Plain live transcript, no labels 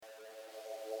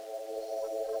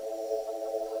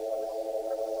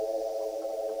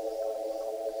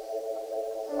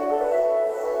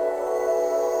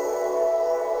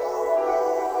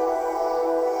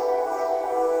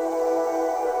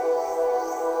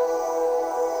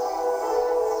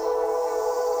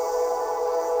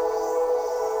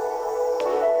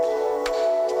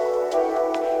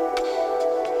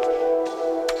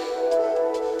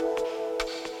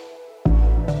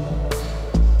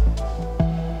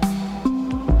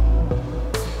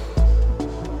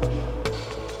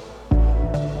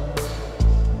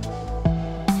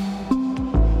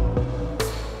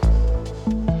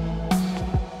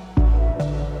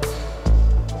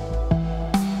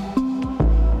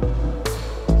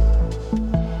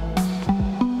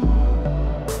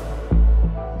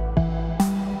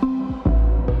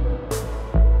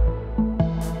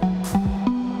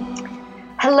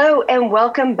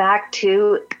welcome back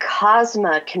to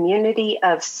Cosma, Community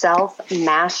of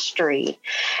Self-Mastery.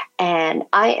 And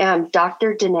I am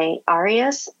Dr. Danae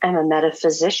Arias. I'm a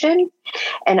metaphysician,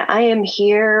 and I am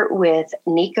here with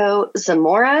Nico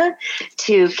Zamora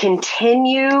to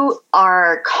continue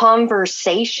our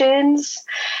conversations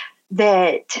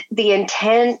that the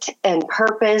intent and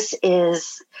purpose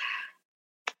is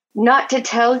not to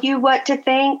tell you what to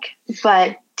think,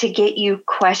 but to get you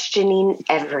questioning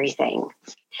everything.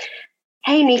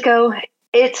 Hey, Nico,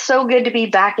 it's so good to be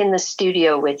back in the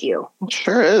studio with you.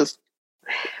 Sure is.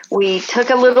 We took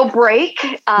a little break.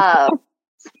 Life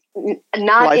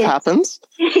happens.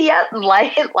 Yeah,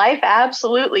 life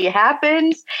absolutely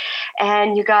happens,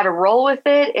 and you got to roll with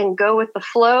it and go with the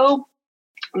flow.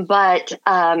 But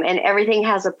and everything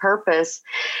has a purpose.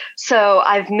 So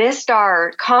I've missed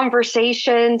our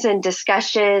conversations and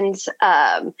discussions,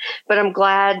 but I'm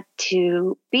glad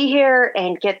to be here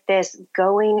and get this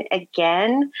going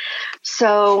again.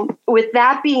 So with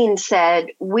that being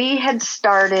said, we had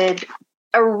started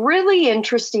a really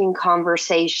interesting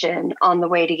conversation on the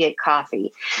way to get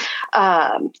coffee.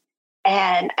 And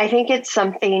I think it's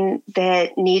something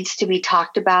that needs to be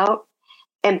talked about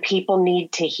and people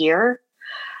need to hear.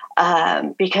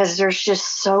 Because there's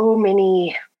just so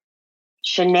many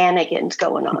shenanigans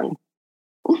going on.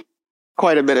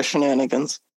 Quite a bit of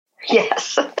shenanigans.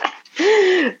 Yes.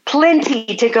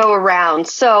 Plenty to go around.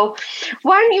 So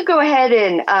why don't you go ahead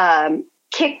and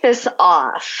kick this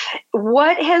off?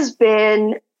 What has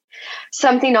been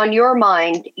something on your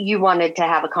mind you wanted to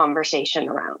have a conversation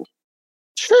around?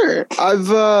 Sure.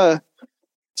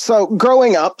 So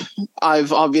growing up,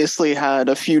 I've obviously had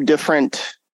a few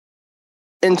different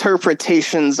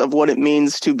interpretations of what it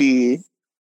means to be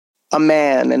a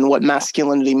man and what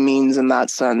masculinity means in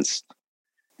that sense.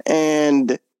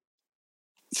 And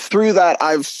through that,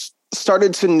 I've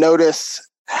started to notice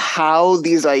how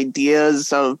these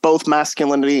ideas of both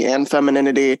masculinity and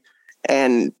femininity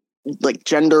and like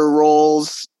gender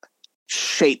roles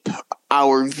shape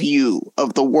our view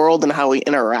of the world and how we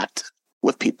interact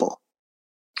with people.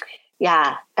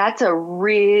 Yeah, that's a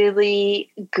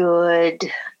really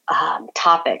good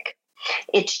topic.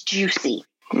 It's juicy.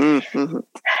 Mm-hmm.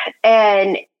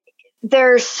 And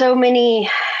there's so many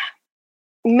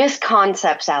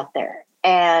misconcepts out there.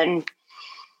 And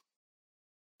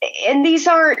these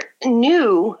aren't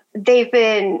new. They've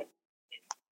been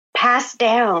passed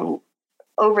down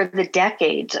over the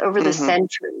decades, over the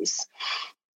centuries.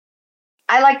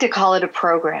 I like to call it a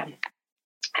program.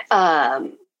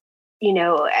 And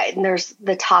there's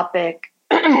the topic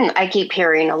I keep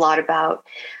hearing a lot about.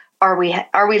 Are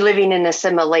we living in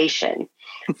assimilation?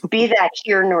 Be that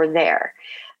here nor there.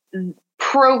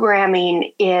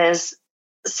 Programming is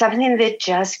something that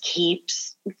just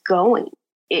keeps going.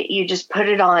 You just put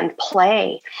it on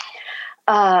play.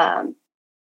 But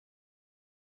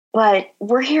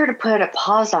we're here to put a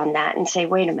pause on that and say,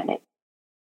 wait a minute.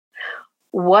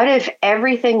 What if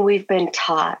everything we've been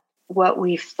taught, what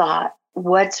we've thought,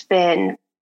 what's been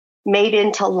made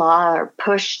into law or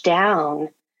pushed down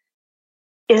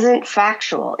isn't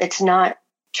factual? It's not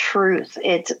truth.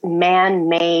 It's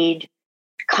man-made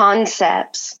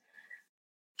concepts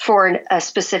for a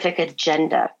specific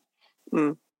agenda.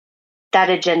 That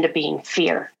agenda being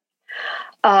fear.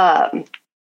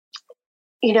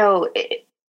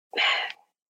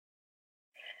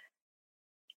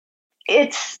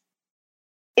 It's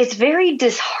very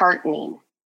disheartening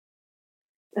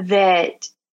that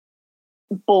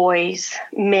boys,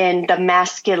 men,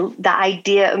 the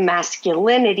idea of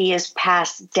masculinity is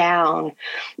passed down,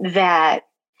 that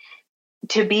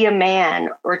to be a man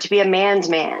or to be a man's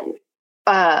man,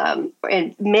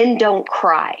 and men don't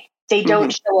cry. They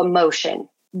don't show emotion.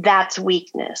 That's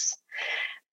weakness.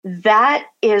 That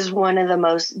is one of the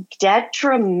most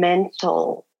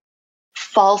detrimental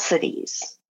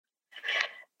falsities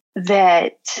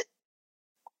that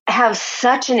have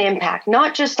such an impact,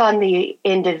 not just on the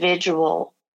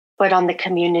individual, but on the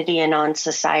community and on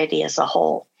society as a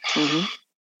whole.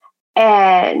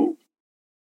 And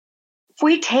if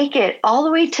we take it all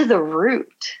the way to the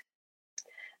root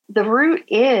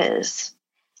is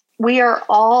we are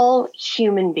all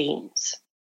human beings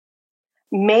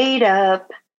made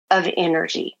up of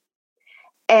energy.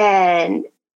 And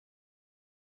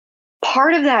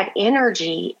part of that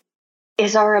energy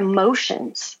is our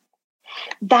emotions.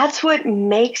 That's what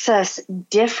makes us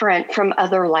different from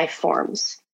other life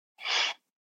forms.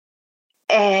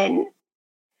 And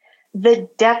the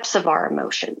depths of our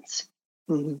emotions.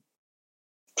 To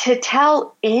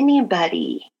tell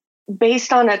anybody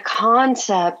based on a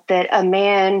concept that a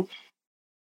man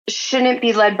shouldn't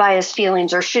be led by his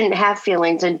feelings or shouldn't have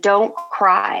feelings and don't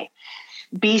cry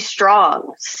be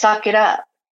strong, suck it up.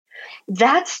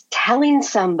 That's telling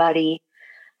somebody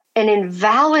and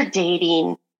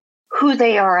invalidating who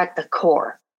they are at the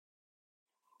core.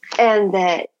 And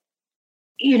that,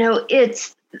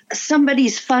 it's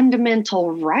somebody's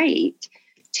fundamental right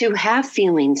to have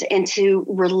feelings and to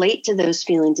relate to those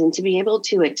feelings and to be able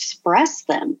to express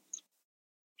them.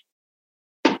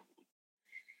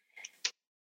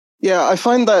 Yeah, I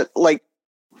find that like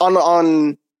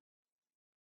on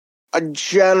a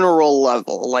general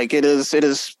level, like it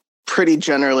is pretty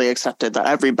generally accepted that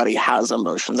everybody has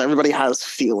emotions, everybody has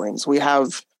feelings. We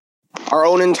have our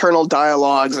own internal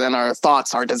dialogues and our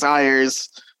thoughts, our desires,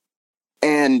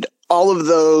 and all of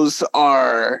those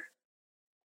are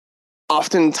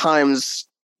oftentimes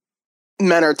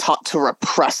men are taught to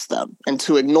repress them and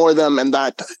to ignore them, and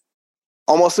that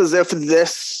almost as if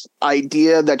this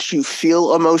idea that you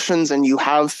feel emotions and you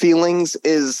have feelings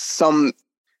is some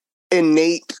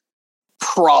innate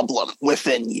problem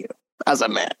within you as a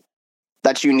man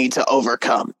that you need to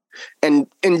overcome. And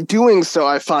in doing so,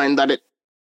 I find that it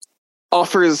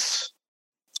offers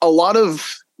a lot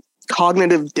of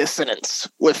cognitive dissonance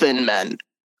within men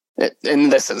in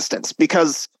this instance,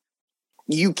 because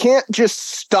you can't just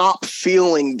stop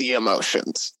feeling the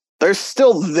emotions. They're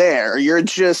still there. You're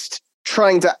just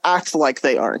trying to act like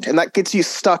they aren't. And that gets you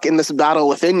stuck in this battle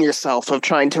within yourself of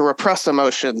trying to repress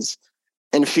emotions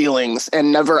and feelings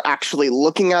and never actually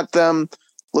looking at them,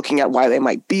 looking at why they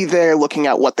might be there, looking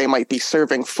at what they might be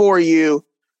serving for you.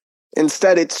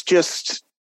 Instead, it's just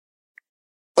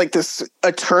like this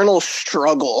eternal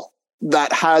struggle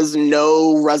that has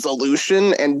no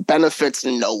resolution and benefits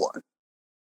no one.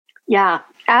 Yeah,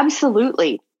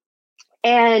 absolutely.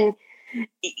 And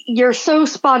you're so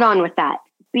spot on with that,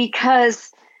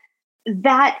 because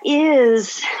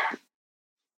that's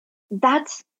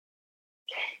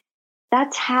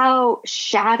how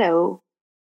shadow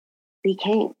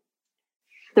became.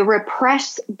 The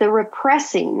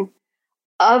repressing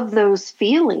of those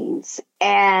feelings,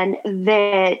 and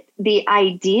that the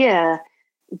idea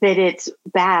that it's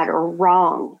bad or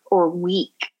wrong or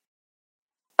weak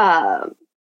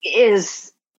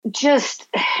is just,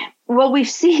 well, we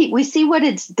see what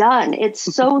it's done. It's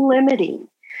so limiting.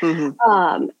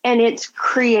 Mm-hmm. And it's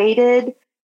created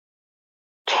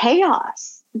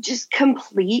chaos, just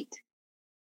complete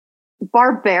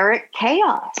barbaric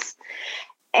chaos.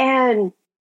 And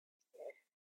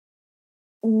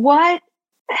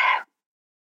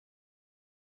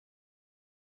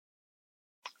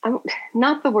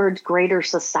not the words greater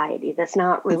society. That's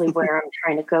not really where I'm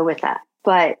trying to go with that.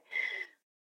 But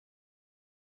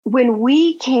when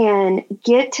we can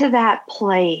get to that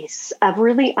place of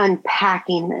really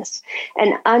unpacking this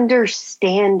and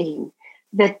understanding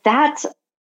that that's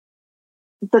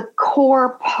the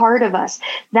core part of us,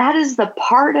 that is the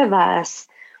part of us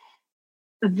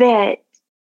that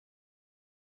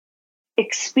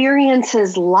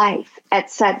experiences life at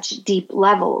such deep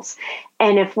levels.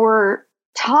 And if we're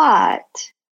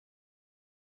taught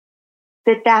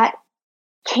that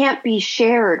can't be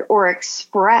shared or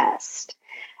expressed,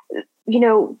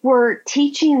 we're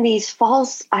teaching these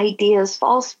false ideas,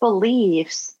 false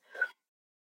beliefs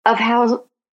of how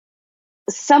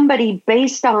somebody,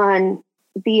 based on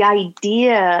the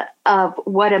idea of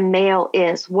what a male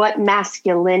is, what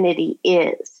masculinity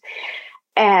is,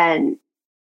 and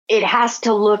it has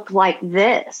to look like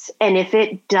this. And if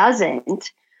it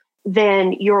doesn't,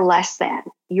 then you're less than,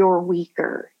 you're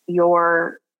weaker,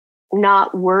 you're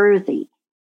not worthy.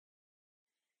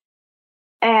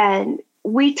 And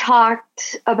we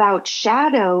talked about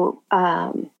shadow.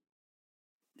 I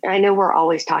know we're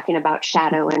always talking about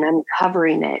shadow and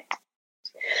uncovering it,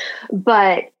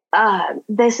 but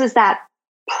this is that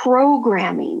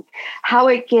programming, how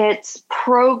it gets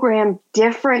programmed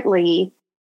differently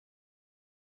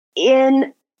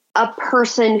in a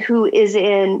person who is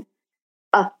in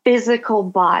a physical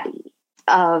body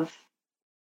of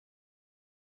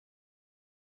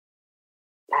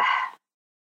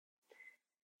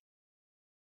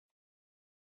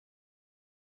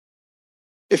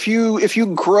if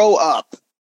you grow up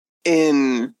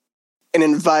in an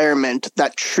environment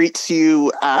that treats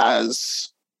you as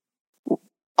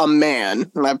a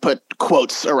man, and I put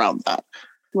quotes around that,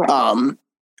 right.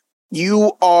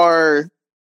 You are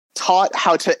taught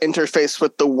how to interface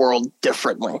with the world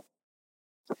differently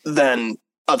than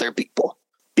other people,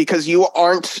 because you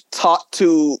aren't taught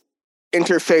to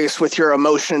interface with your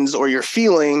emotions or your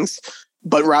feelings,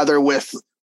 but rather with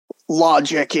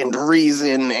logic and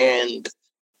reason and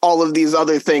all of these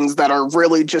other things that are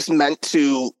really just meant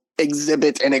to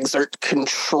exhibit and exert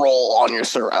control on your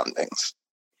surroundings.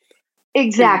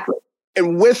 Exactly.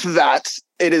 And with that,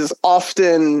 it is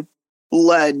often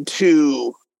led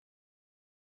to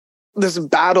this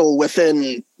battle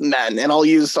within men. And I'll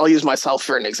use myself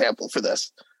for an example for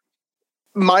this.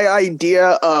 My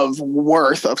idea of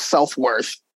worth, of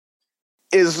self-worth,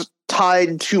 is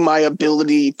tied to my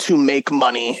ability to make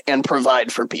money and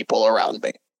provide for people around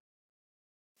me,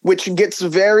 which gets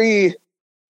very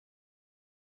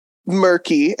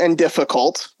murky and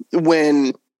difficult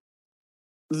when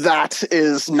that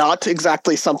is not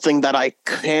exactly something that I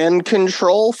can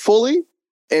control fully.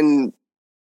 And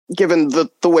given the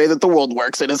way that the world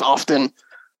works, it is often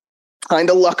kind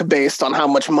of luck based on how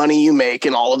much money you make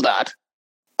and all of that.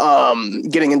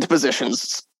 Getting into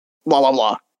positions, blah, blah,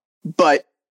 blah. But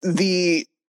the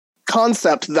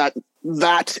concept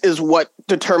that is what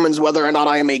determines whether or not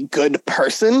I am a good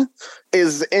person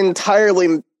is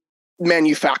entirely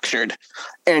manufactured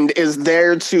and is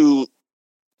there to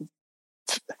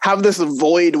have this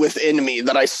void within me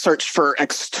that I search for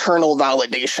external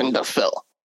validation to fill.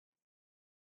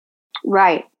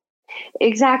 Right.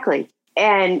 Exactly.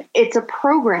 And it's a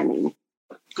programming.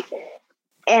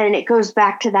 And it goes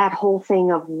back to that whole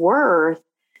thing of worth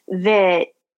that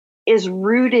is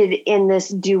rooted in this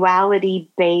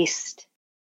duality-based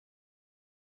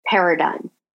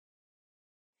paradigm.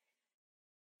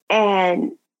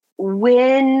 And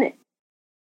when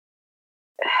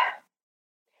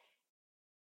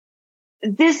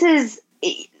this is,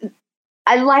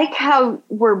 I like how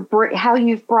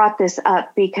you've brought this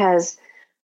up, because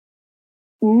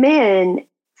men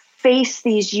face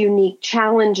these unique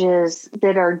challenges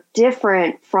that are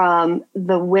different from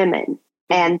the women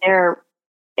and their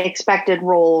expected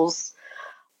roles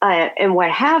and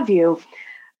what have you.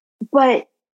 But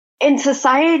in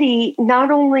society,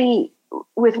 not only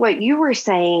with what you were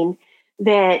saying,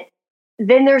 that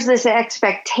then there's this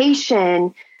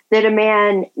expectation that a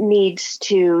man needs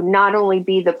to not only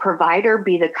be the provider,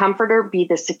 be the comforter, be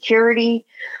the security,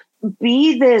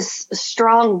 be this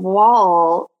strong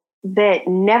wall that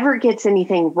never gets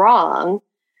anything wrong,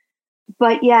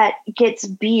 but yet gets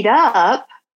beat up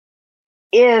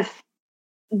if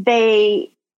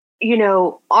they,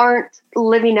 aren't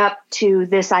living up to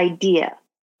this idea,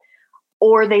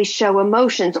 or they show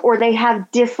emotions, or they have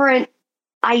different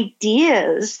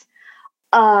ideas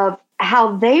of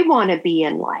how they want to be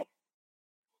in life.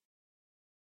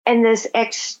 And this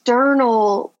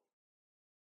external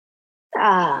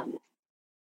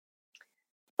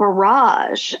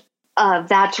barrage of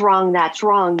that's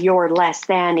wrong, you're less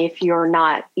than if you're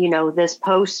not, this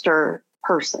poster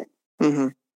person. Mm-hmm.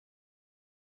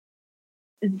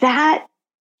 That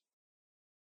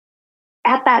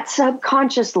at that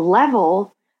subconscious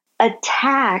level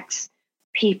attacks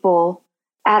people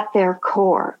at their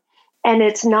core. And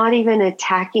it's not even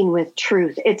attacking with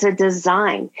truth. It's a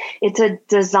design. It's a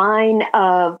design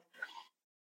of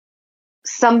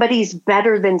somebody's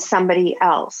better than somebody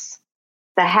else.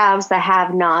 The haves, the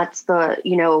have-nots,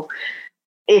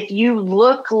 if you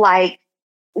look like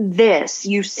this,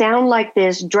 you sound like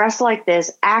this, dress like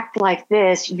this, act like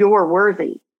this, you're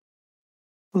worthy.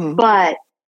 Mm. But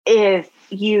if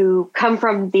you come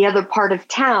from the other part of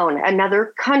town,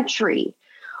 another country,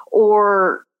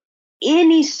 or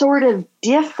any sort of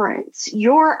difference,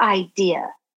 your idea,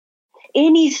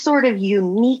 any sort of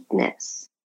uniqueness,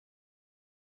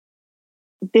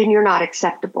 then you're not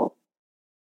acceptable.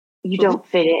 You don't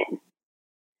fit in.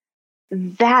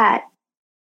 That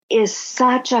is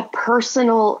such a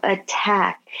personal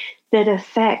attack that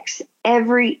affects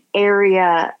every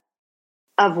area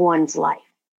of one's life.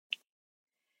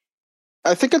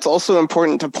 I think it's also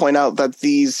important to point out that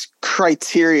these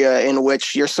criteria in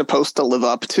which you're supposed to live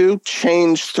up to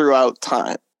change throughout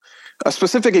time. A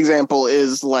specific example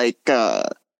is like the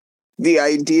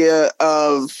idea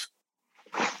of,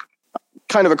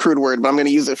 kind of a crude word, but I'm going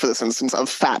to use it for this instance, of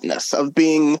fatness, of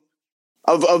being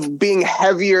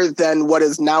heavier than what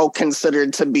is now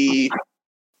considered to be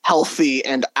healthy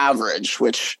and average,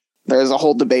 which there's a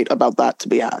whole debate about that to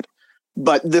be had.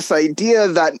 But this idea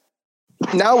that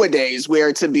nowadays we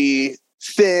are to be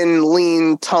thin,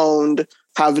 lean, toned,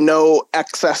 have no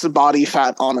excess body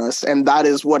fat on us, and that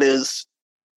is what is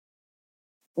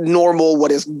normal,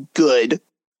 what is good.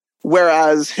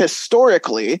 Whereas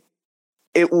historically,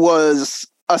 it was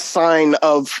a sign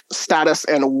of status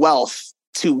and wealth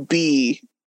to be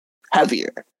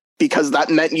heavier, because that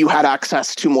meant you had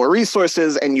access to more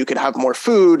resources and you could have more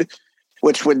food,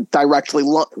 which would directly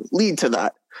lead to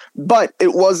that. But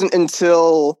it wasn't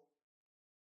until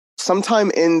sometime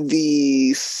in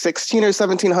the 16 or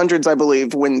 1700s, I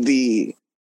believe, when the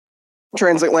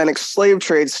transatlantic slave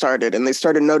trade started and they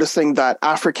started noticing that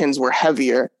Africans were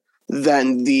heavier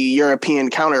than the European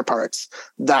counterparts,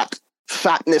 that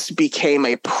fatness became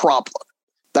a problem,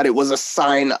 that it was a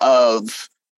sign of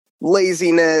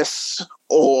laziness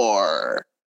or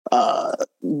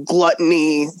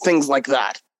gluttony, things like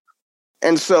that.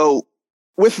 And so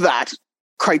with that,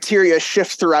 criteria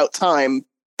shift throughout time,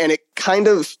 and it kind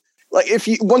of like if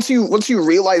you once you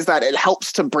realize that, it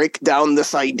helps to break down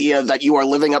this idea that you are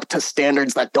living up to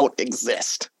standards that don't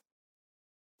exist.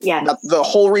 Yeah. That the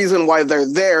whole reason why they're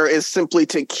there is simply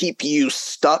to keep you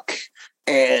stuck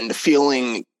and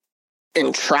feeling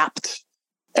entrapped,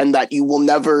 and that you will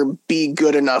never be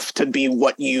good enough to be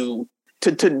what you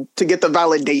to get the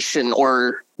validation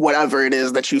or whatever it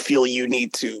is that you feel you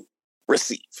need to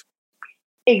receive.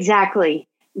 Exactly.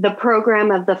 The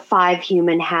program of the 5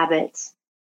 human habits: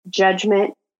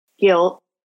 judgment, guilt,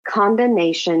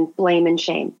 condemnation, blame, and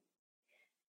shame.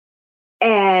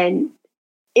 And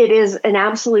it is an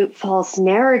absolute false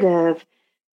narrative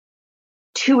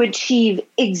to achieve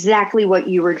exactly what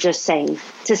you were just saying,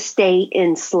 to stay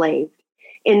enslaved,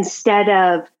 instead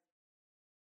of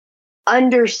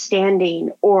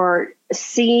understanding or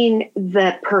seeing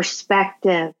the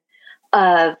perspective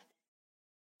of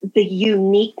the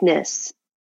uniqueness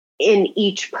in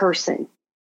each person,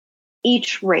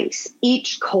 each race,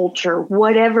 each culture,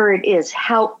 whatever it is,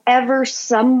 however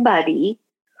somebody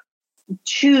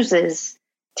chooses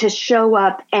to show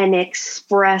up and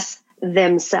express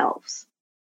themselves.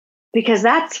 Because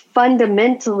that's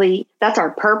fundamentally, that's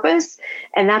our purpose,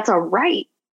 and that's a right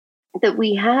that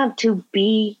we have to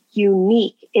be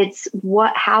unique. It's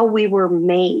how we were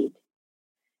made.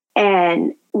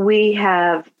 And we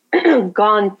have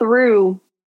gone through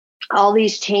all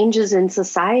these changes in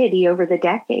society over the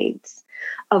decades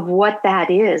of what that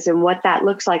is and what that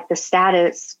looks like, the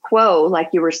status quo, like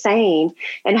you were saying,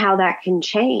 and how that can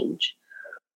change.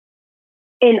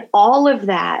 In all of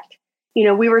that,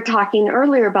 we were talking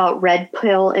earlier about red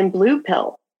pill and blue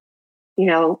pill,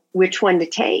 which one to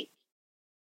take.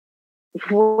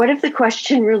 What if the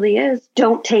question really is,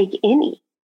 don't take any?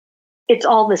 It's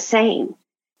all the same.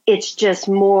 It's just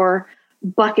more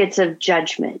buckets of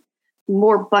judgment,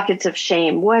 more buckets of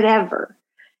shame, whatever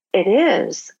it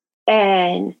is.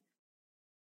 And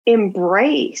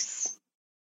embrace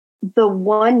the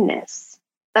oneness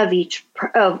of each,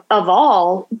 of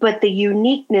all, but the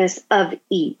uniqueness of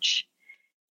each.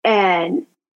 And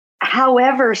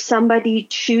however somebody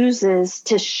chooses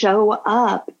to show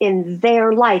up in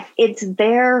their life, it's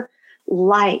their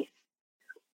life.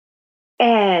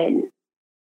 And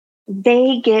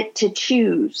they get to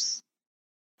choose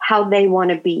how they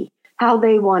want to be, how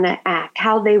they want to act,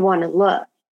 how they want to look.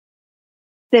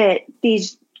 That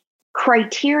these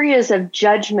criterias of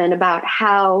judgment about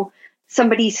how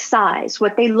somebody's size,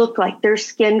 what they look like, their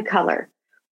skin color,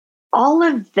 all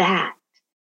of that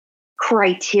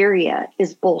criteria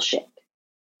is bullshit.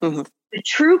 Mm-hmm. The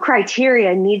true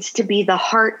criteria needs to be the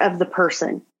heart of the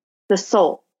person, the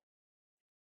soul.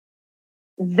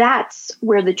 That's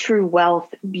where the true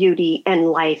wealth, beauty, and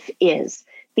life is.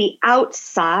 The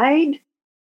outside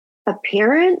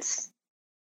appearance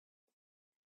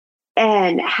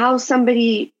and how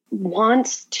somebody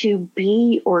wants to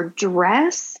be or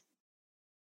dress,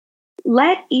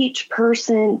 let each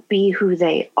person be who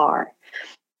they are.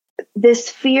 This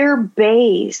fear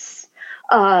base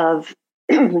of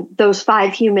those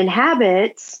 5 human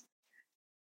habits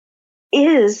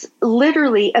is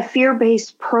literally a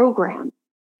fear-based program.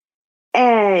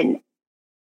 And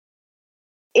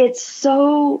it's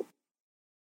so,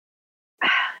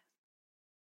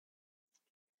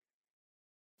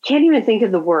 can't even think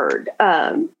of the word.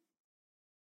 I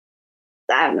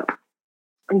don't know.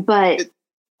 But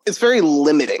it's very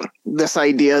limiting, this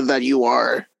idea that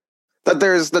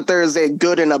there's a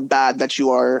good and a bad that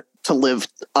you are to live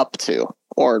up to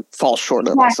or fall short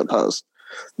of, I suppose.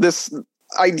 This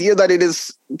idea that it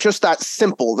is just that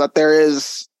simple, that there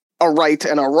is a right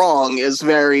and a wrong,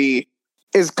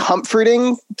 is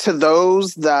comforting to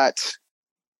those that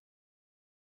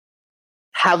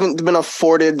haven't been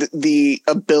afforded the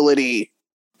ability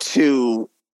to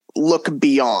look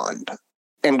beyond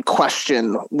and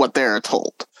question what they're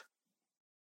told.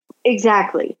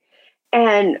 Exactly.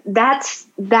 And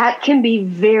that can be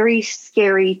very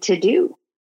scary to do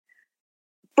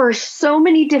for so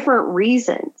many different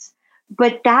reasons.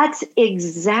 But that's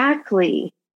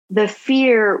exactly the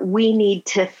fear we need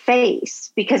to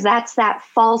face, because that's that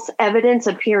false evidence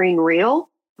appearing real.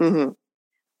 Mm-hmm.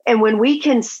 And when we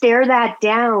can stare that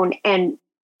down and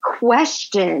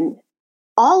question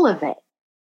all of it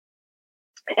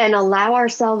and allow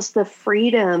ourselves the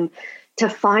freedom to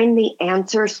find the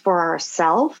answers for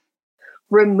ourselves,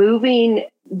 removing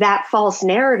that false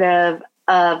narrative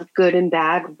of good and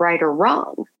bad, right or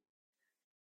wrong,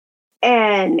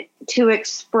 and to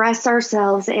express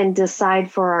ourselves and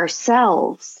decide for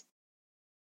ourselves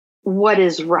what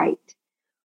is right.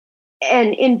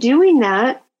 And in doing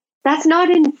that, that's not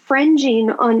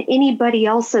infringing on anybody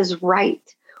else's right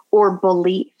or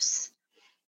beliefs.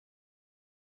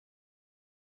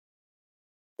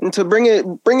 And to bring it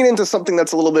into something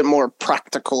that's a little bit more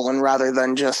practical and rather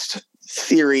than just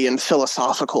theory and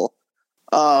philosophical.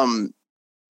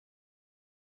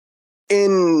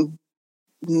 In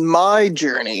my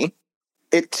journey,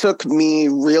 it took me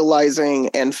realizing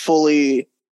and fully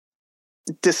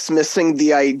dismissing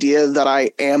the idea that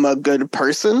I am a good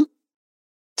person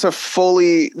to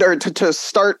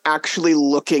start actually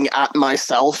looking at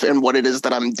myself and what it is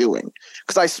that I'm doing.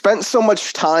 Because I spent so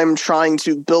much time trying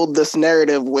to build this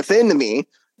narrative within me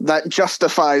that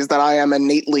justifies that I am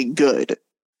innately good.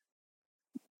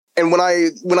 And when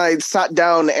I sat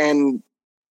down and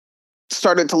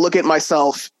started to look at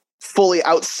myself fully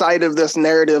outside of this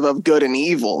narrative of good and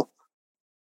evil,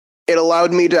 it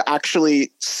allowed me to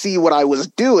actually see what I was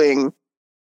doing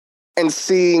and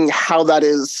seeing how that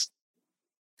is,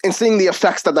 and seeing the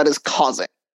effects that is causing,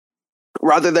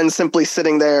 rather than simply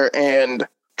sitting there and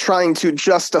trying to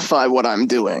justify what I'm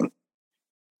doing.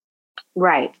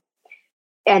 Right.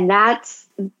 And that's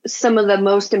some of the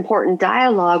most important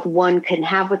dialogue one can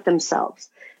have with themselves,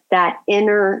 that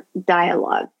inner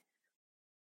dialogue.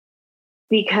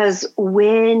 Because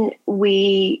when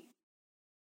we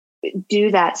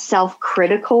do that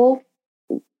self-critical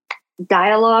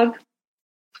dialogue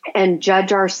and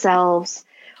judge ourselves,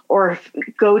 or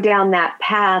go down that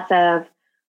path of,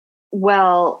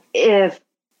 well, if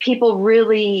people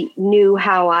really knew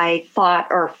how I thought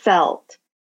or felt,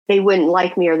 they wouldn't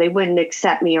like me, or they wouldn't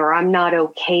accept me, or I'm not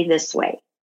okay this way.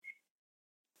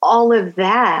 All of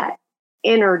that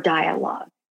inner dialogue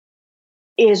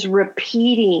is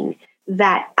repeating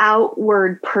that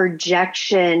outward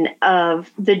projection of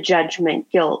the judgment,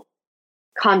 guilt,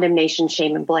 condemnation,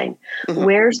 shame, and blame. Mm-hmm.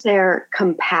 Where's their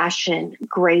compassion,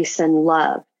 grace, and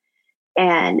love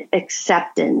and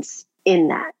acceptance in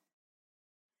that?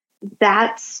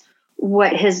 That's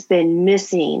what has been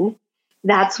missing.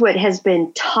 That's what has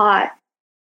been taught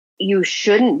you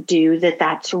shouldn't do,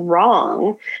 that's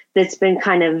wrong, that's been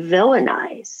kind of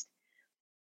villainized.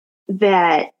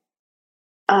 That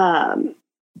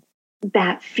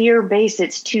that fear base,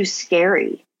 it's too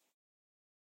scary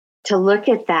to look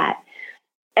at that.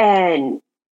 And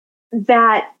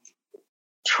that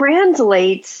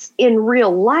translates in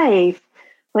real life,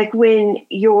 like when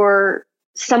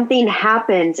something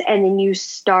happens and then you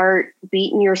start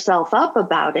beating yourself up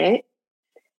about it,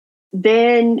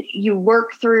 then you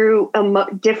work through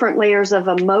different layers of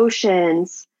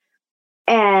emotions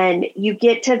and you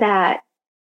get to that,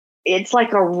 it's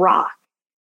like a rock.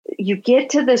 You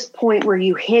get to this point where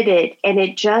you hit it and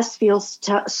it just feels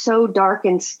so dark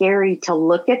and scary to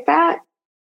look at that.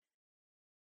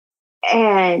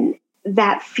 And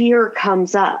that fear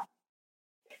comes up.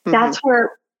 Mm-hmm. That's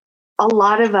where a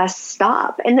lot of us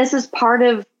stop. And this is part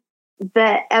of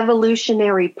the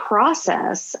evolutionary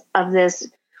process of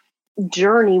this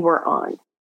journey we're on.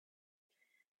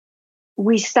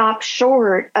 We stop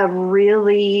short of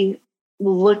really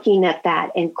looking at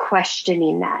that and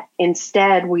questioning that.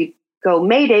 Instead, we go,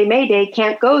 Mayday, Mayday,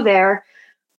 can't go there.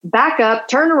 Back up,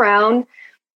 turn around,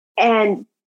 and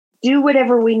do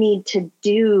whatever we need to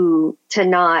do to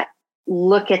not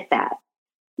look at that.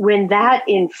 When that,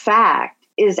 in fact,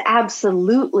 is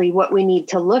absolutely what we need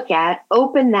to look at.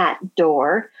 Open that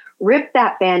door, rip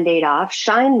that Band-Aid off,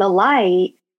 shine the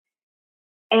light,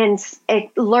 and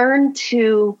learn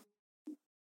to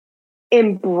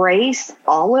embrace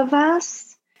all of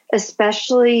us,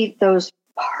 especially those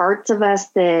parts of us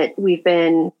that we've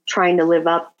been trying to live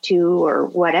up to or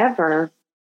whatever.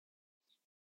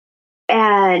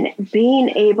 And being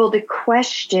able to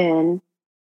question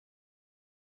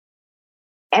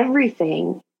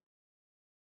everything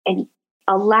and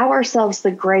allow ourselves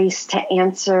the grace to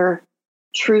answer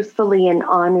truthfully and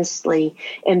honestly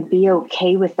and be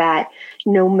okay with that,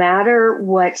 no matter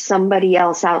what somebody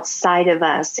else outside of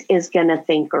us is going to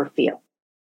think or feel.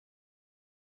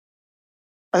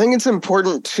 I think it's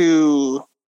important to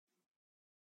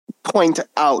point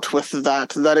out with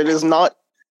that it is not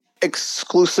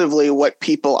exclusively what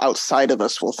people outside of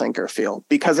us will think or feel,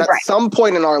 because at some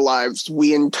point in our lives,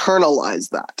 we internalize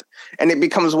that and it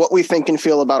becomes what we think and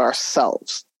feel about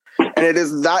ourselves. And it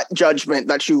is that judgment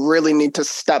that you really need to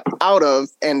step out of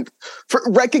and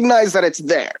recognize that it's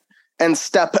there and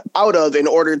step out of in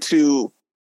order to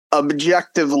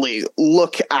objectively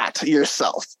look at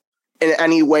yourself in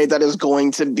any way that is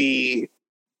going to be,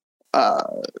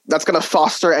 that's going to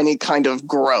foster any kind of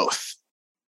growth.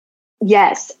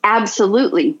 Yes,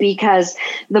 absolutely. Because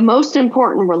the most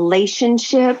important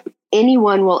relationship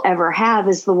anyone will ever have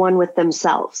is the one with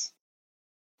themselves.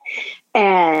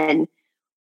 And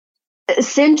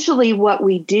essentially, what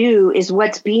we do is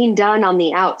what's being done on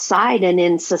the outside and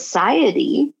in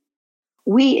society,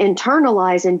 we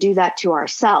internalize and do that to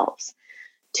ourselves.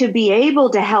 To be able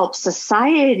to help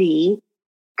society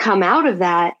come out of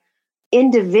that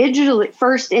individually,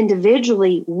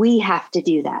 we have to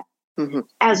do that. Mm-hmm.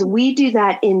 As we do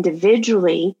that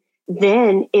individually,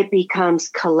 then it becomes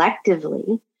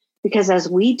collectively, because as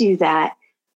we do that,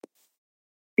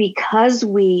 because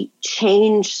we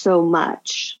change so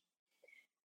much,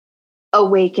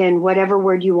 awaken, whatever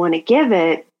word you want to give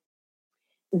it,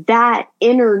 that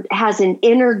has an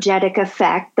energetic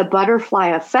effect, the butterfly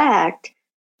effect,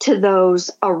 to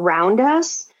those around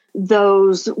us,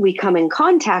 those we come in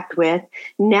contact with.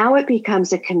 Now it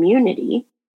becomes a community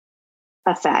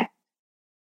effect.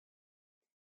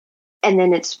 And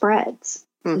then it spreads.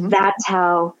 Mm-hmm. That's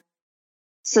how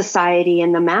society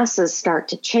and the masses start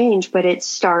to change, but it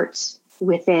starts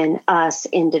within us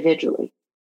individually.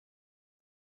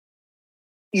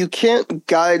 You can't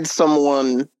guide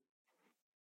someone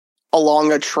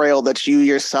along a trail that you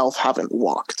yourself haven't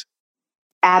walked.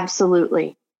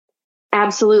 Absolutely.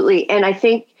 Absolutely. And I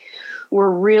think we're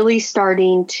really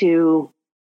starting to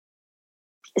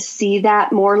see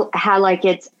that more, how like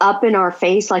it's up in our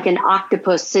face, like an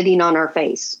octopus sitting on our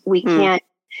face. We can't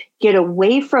get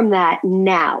away from that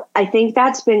now. I think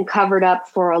that's been covered up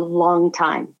for a long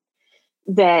time,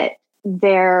 that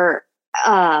there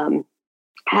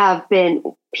have been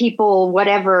people,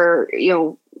 whatever,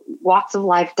 walks of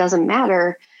life, doesn't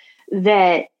matter,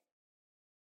 that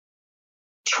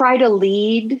try to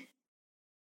lead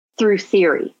through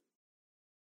theory,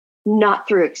 not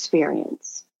through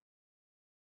experience.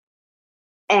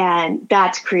 And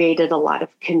that's created a lot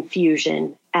of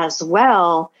confusion as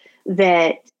well,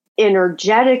 that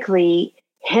energetically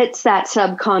hits that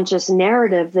subconscious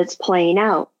narrative that's playing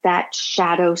out, that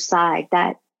shadow side,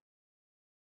 that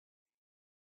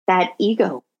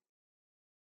ego.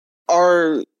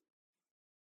 Our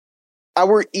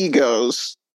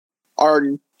egos are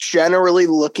generally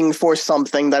looking for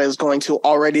something that is going to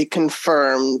already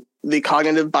confirm the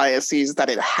cognitive biases that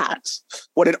it has.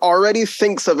 What it already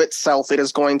thinks of itself, it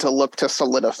is going to look to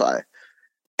solidify.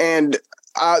 And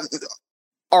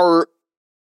our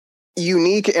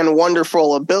unique and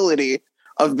wonderful ability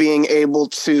of being able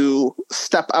to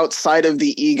step outside of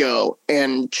the ego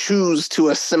and choose to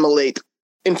assimilate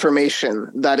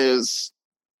information that is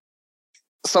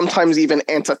sometimes even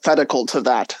antithetical to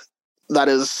that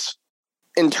is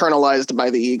internalized by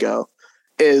the ego,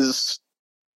 is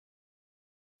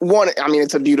one, I mean,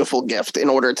 it's a beautiful gift in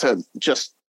order to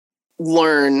just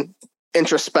learn,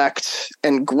 introspect,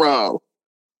 and grow.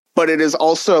 But it is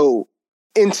also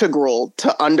integral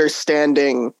to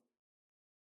understanding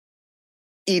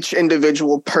each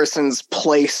individual person's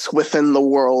place within the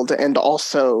world, and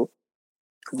also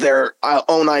their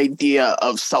own idea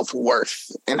of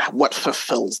self-worth and what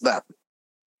fulfills them.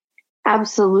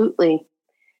 Absolutely.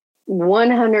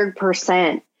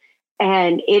 100%.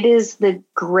 And it is the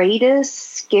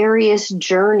greatest, scariest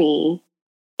journey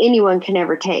anyone can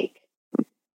ever take.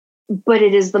 But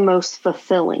it is the most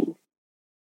fulfilling.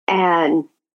 And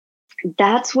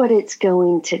that's what it's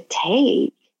going to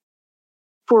take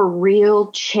for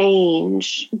real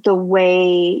change, the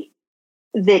way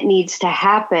that needs to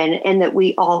happen and that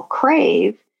we all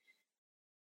crave,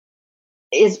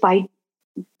 is by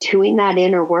doing that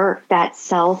inner work, that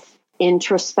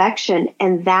self-introspection.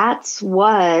 And that's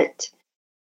what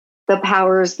the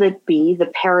powers that be, the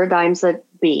paradigms that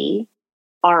be,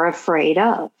 are afraid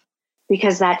of.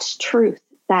 Because that's truth,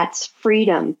 that's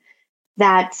freedom,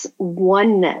 that's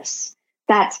oneness,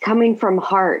 that's coming from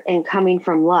heart and coming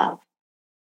from love.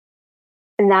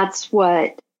 And that's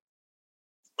what,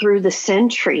 through the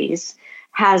centuries,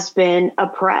 has been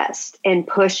oppressed and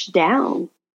pushed down.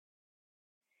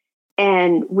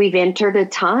 And we've entered a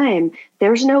time,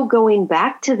 there's no going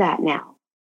back to that now.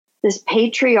 This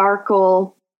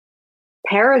patriarchal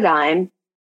paradigm,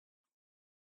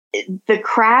 the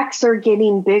cracks are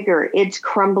getting bigger. It's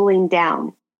crumbling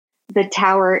down. The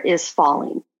tower is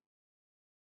falling.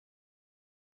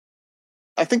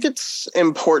 I think it's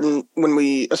important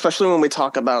especially when we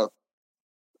talk about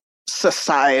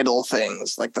societal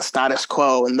things like the status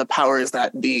quo and the powers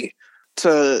that be,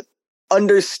 to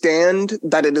understand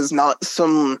that it is not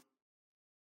some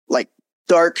like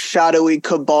dark, shadowy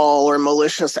cabal or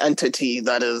malicious entity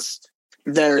that is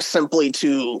there simply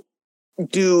to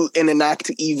do and enact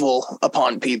evil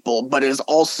upon people, but is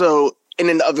also in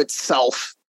and of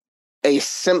itself a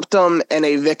symptom and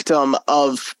a victim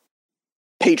of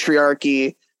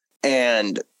patriarchy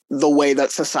and the way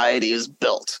that society is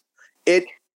built. It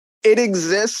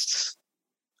exists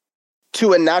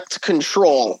to enact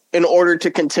control in order to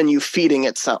continue feeding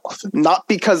itself, not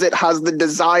because it has the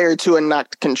desire to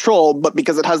enact control, but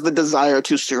because it has the desire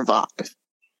to survive.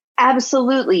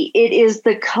 Absolutely. It is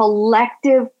the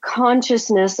collective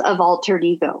consciousness of altered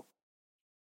ego.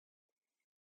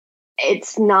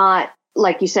 It's not,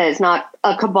 like you said, it's not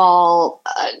a cabal,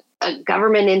 a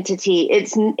government entity.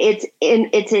 It's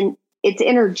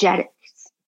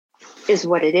energetics is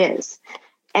what it is.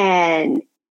 And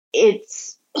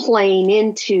it's playing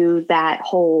into that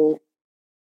whole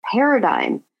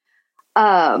paradigm.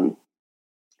 There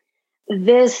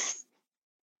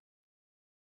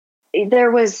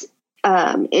was,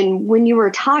 and when you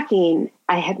were talking,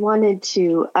 I had wanted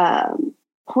to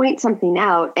point something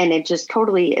out, and it just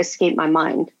totally escaped my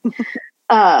mind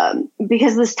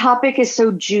because this topic is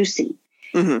so juicy,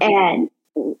 and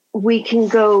we can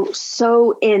go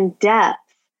so in depth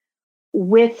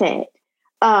with it.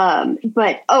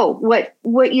 But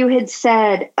what you had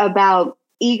said about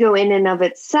ego in and of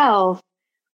itself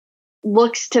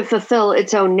looks to fulfill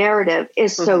its own narrative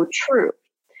is so true.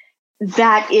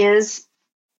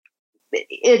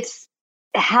 It's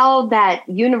how that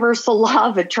universal law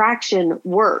of attraction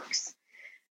works.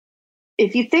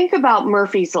 If you think about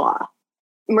Murphy's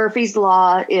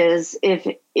Law is if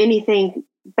anything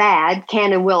bad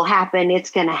can and will happen,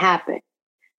 it's going to happen.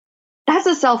 That's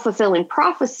a self-fulfilling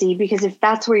prophecy, because if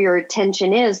that's where your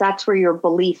attention is, that's where your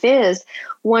belief is,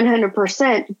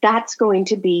 100%, that's going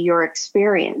to be your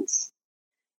experience.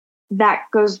 That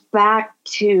goes back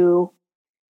to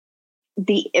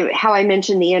how I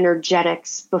mentioned the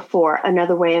energetics before.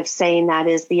 Another way of saying that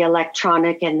is the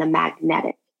electronic and the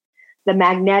magnetic. The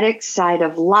magnetic side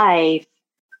of life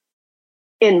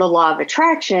in the law of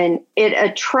attraction, it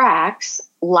attracts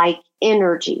like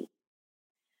energy.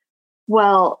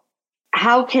 Well,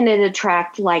 how can it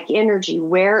attract like energy?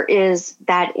 Where is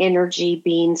that energy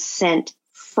being sent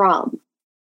from?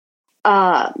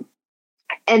 And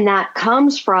that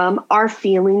comes from our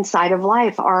feeling side of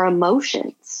life, our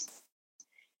emotions.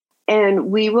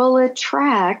 And we will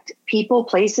attract people,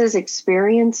 places,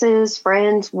 experiences,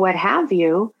 friends, what have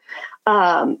you,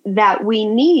 that we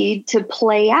need to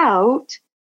play out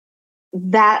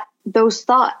those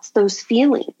thoughts, those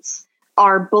feelings,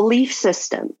 our belief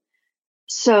system.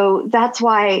 So that's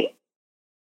why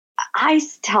I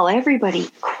tell everybody,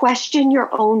 question your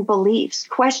own beliefs,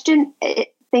 question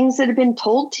things that have been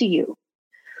told to you,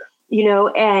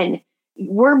 and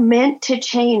we're meant to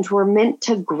change. We're meant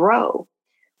to grow.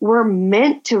 We're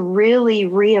meant to really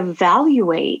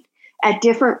reevaluate at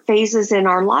different phases in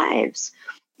our lives.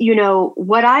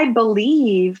 What I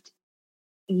believed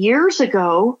years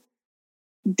ago,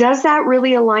 does that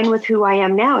really align with who I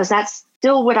am now? Is that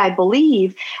still what I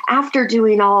believe after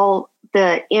doing all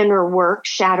the inner work,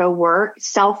 shadow work,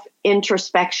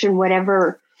 self-introspection,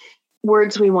 whatever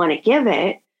words we want to give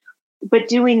it, but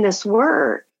doing this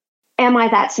work? Am I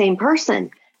that same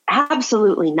person?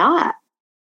 Absolutely not.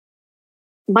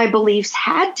 My beliefs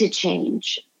had to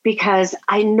change because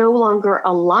I no longer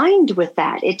aligned with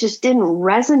that. It just didn't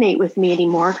resonate with me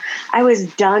anymore. I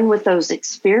was done with those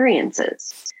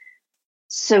experiences.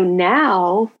 So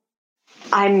now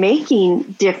I'm making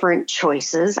different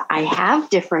choices. I have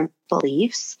different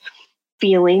beliefs,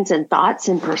 feelings, and thoughts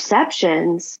and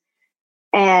perceptions.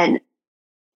 And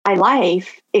my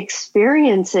life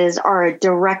experiences are a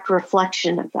direct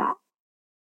reflection of that.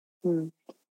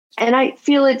 And I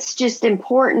feel it's just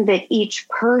important that each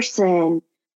person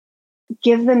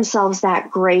give themselves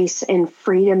that grace and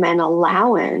freedom and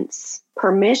allowance,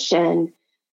 permission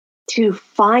to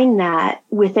find that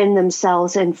within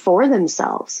themselves and for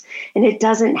themselves. And it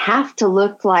doesn't have to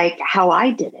look like how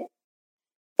I did it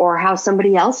or how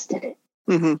somebody else did it.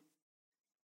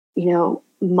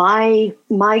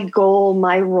 My goal,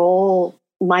 my role,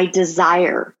 my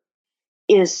desire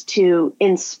is to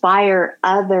inspire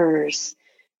others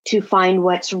to find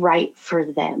what's right for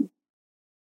them.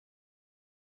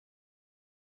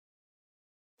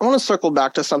 I want to circle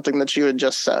back to something that you had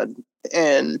just said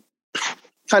and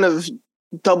kind of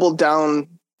double down,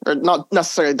 or not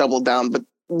necessarily double down, but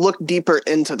look deeper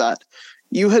into that.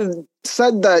 You had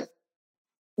said that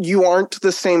you aren't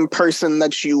the same person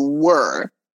that you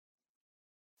were.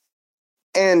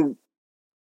 And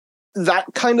that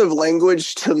kind of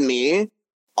language to me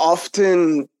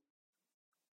often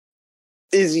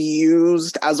is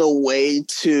used as a way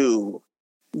to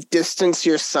distance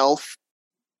yourself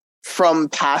from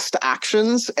past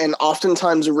actions, and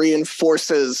oftentimes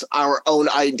reinforces our own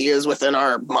ideas within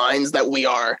our minds that we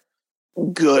are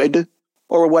good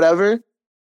or whatever.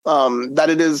 That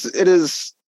it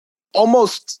is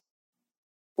almost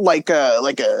like a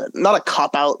not a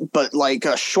cop out, but like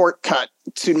a shortcut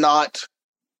to not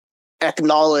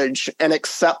acknowledge and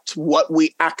accept what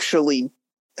we actually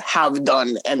have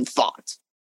done and thought.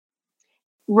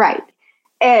 Right.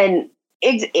 And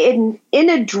in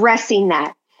addressing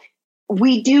that,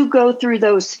 we do go through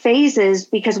those phases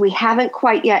because we haven't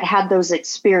quite yet had those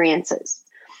experiences.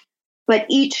 But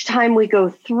each time we go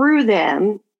through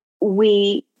them,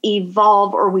 we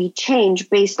evolve or we change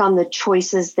based on the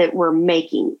choices that we're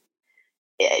making.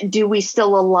 Do we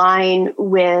still align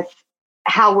with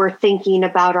how we're thinking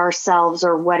about ourselves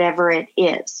or whatever it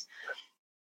is?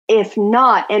 If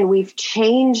not, and we've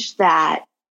changed that,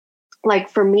 like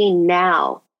for me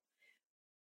now,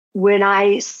 when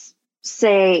I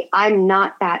say I'm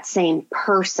not that same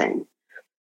person,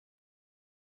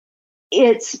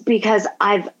 it's because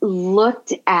I've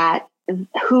looked at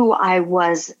who I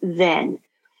was then,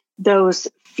 those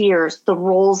fears, the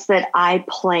roles that I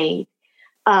played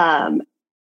out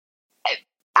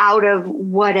of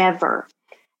whatever,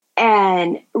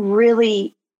 and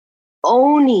really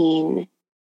owning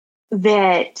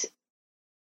that,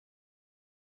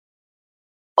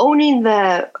 owning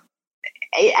the,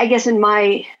 I guess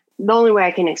the only way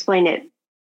I can explain it,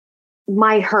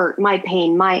 my hurt, my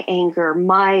pain, my anger,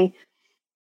 my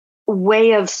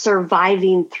way of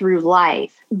surviving through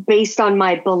life based on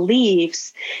my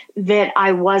beliefs that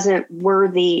I wasn't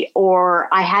worthy or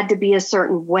I had to be a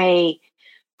certain way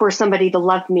for somebody to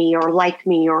love me or like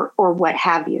me or what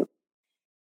have you.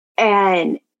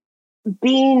 And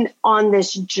being on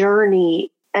this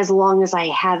journey as long as I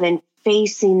have and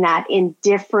facing that in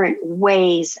different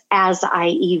ways as I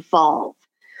evolve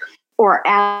or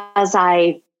as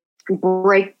I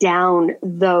break down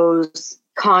those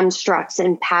constructs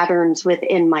and patterns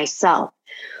within myself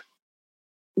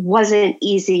wasn't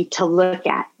easy to look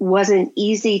at, wasn't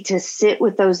easy to sit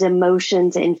with those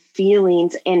emotions and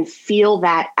feelings and feel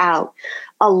that out,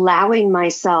 allowing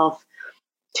myself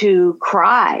to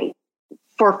cry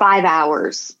for 5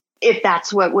 hours if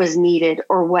that's what was needed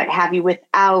or what have you,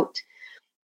 without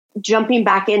jumping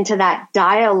back into that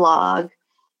dialogue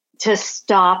to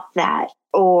stop that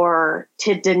or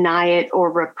to deny it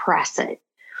or repress it.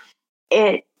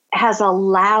 It has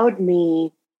allowed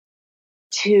me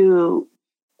to,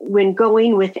 when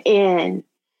going within,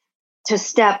 to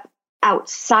step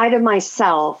outside of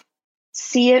myself,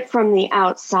 see it from the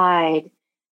outside,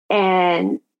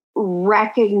 and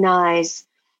recognize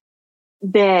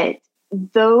that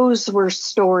those were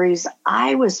stories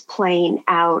I was playing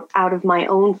out of my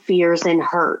own fears and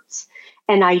hurts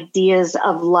and ideas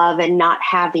of love and not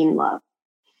having love,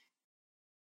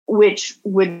 which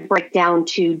would break down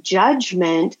to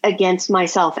judgment against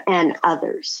myself and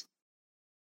others.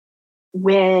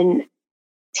 When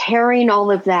tearing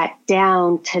all of that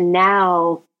down to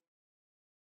now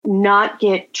not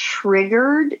get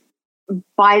triggered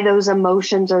by those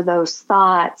emotions or those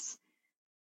thoughts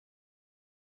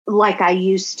like I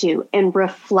used to, and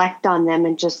reflect on them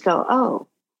and just go, oh,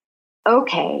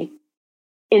 okay.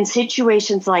 In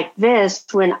situations like this,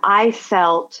 when I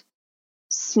felt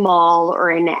small or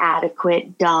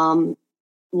inadequate, dumb,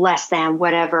 less than,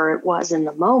 whatever it was in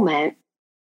the moment,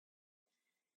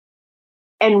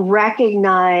 and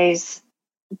recognize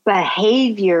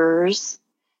behaviors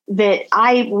that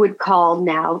I would call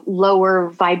now lower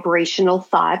vibrational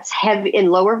thoughts. In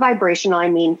lower vibrational, I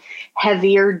mean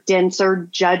heavier, denser,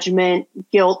 judgment,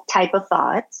 guilt type of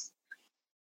thoughts.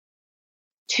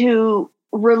 To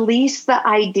release the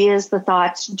ideas, the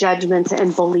thoughts, judgments,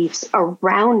 and beliefs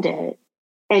around it,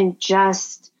 and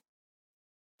just,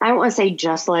 I don't want to say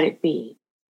just let it be,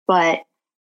 but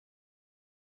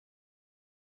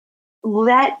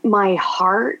let my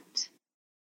heart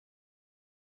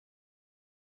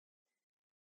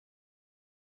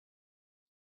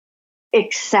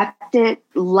accept it,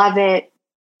 love it,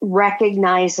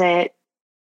 recognize it,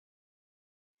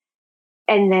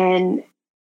 and then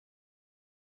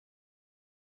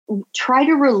try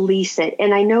to release it.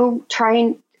 And I know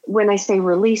when I say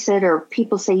release it, or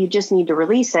people say you just need to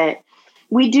release it,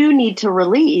 we do need to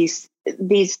release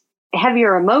these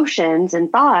heavier emotions and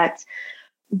thoughts,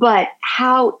 but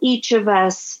how each of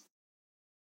us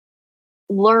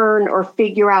learn or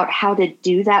figure out how to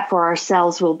do that for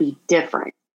ourselves will be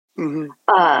different.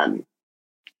 Mm-hmm.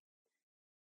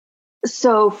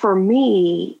 So for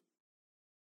me,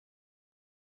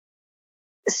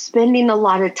 spending a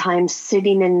lot of time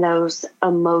sitting in those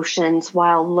emotions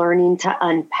while learning to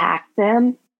unpack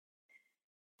them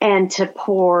and to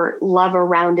pour love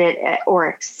around it or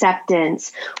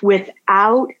acceptance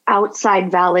without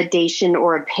outside validation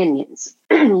or opinions.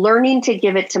 Learning to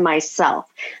give it to myself.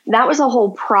 That was a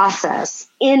whole process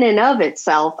in and of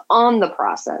itself on the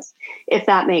process, if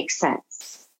that makes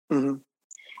sense.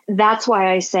 Mm-hmm. That's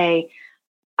why I say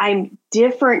I'm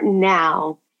different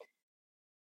now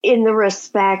in the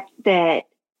respect that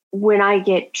when I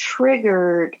get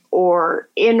triggered or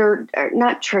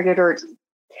not triggered or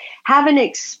have an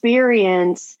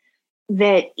experience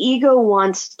that ego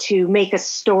wants to make a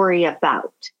story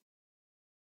about,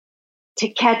 to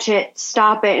catch it,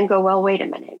 stop it, and go, well, wait a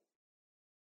minute.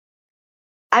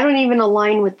 I don't even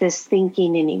align with this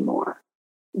thinking anymore.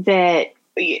 That,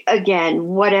 again,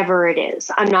 whatever it is,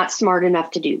 I'm not smart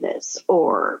enough to do this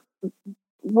or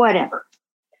whatever.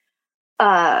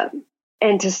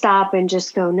 And to stop and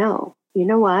just go, no, you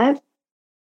know what?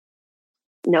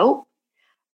 Nope.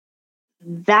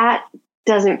 That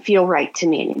doesn't feel right to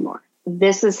me anymore.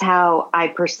 This is how I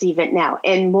perceive it now,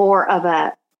 and more of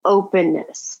a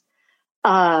openness.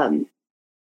 Not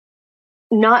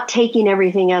taking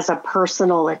everything as a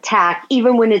personal attack,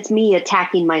 even when it's me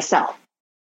attacking myself.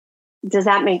 Does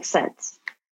that make sense?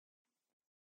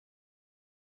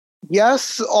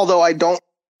 Yes, although I don't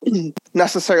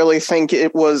necessarily think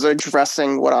it was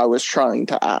addressing what I was trying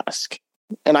to ask.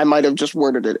 And I might have just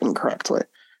worded it incorrectly.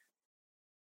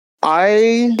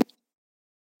 When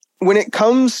it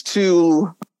comes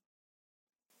to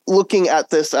looking at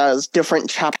this as different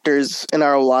chapters in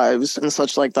our lives and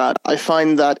such like that, I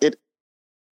find that it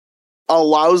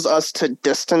allows us to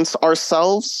distance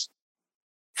ourselves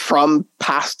from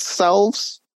past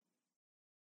selves.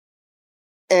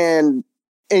 And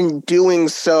in doing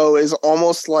so is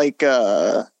almost like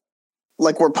we're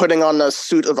putting on a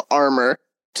suit of armor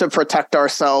to protect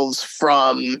ourselves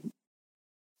from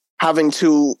having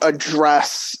to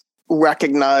address,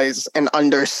 recognize, and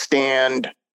understand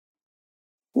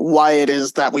why it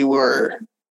is that we were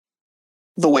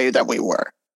the way that we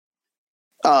were.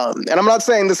 And I'm not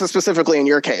saying this is specifically in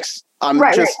your case. I'm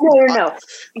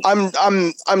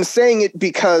saying it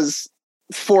because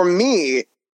for me,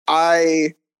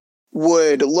 I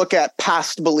would look at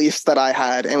past beliefs that I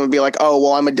had and would be like, oh,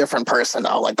 well, I'm a different person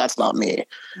now. Like, that's not me.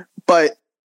 But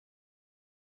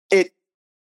it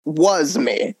was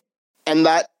me. And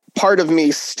that part of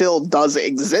me still does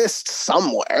exist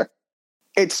somewhere.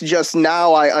 It's just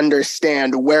now I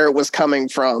understand where it was coming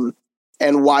from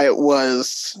and why it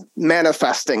was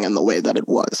manifesting in the way that it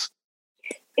was.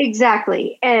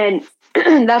 Exactly. And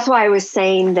that's why I was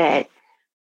saying that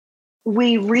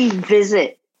we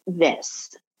revisit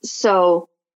this. So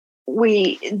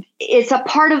it's a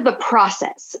part of the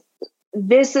process.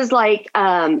 This is like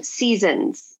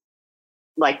seasons.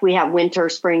 Like we have winter,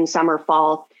 spring, summer,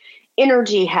 fall.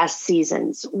 Energy has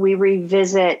seasons. We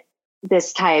revisit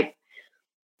this type.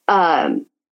 I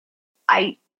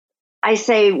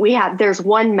say there's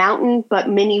one mountain, but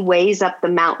many ways up the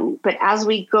mountain. But as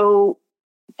we go,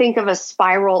 think of a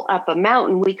spiral up a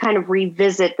mountain, we kind of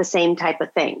revisit the same type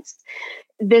of things.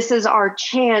 This is our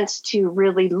chance to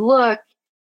really look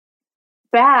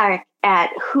back at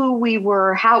who we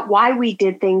were, why we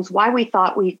did things, why we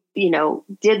thought we,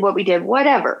 did what we did,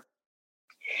 whatever.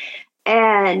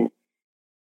 And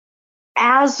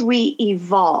as we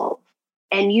evolve,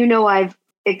 and I've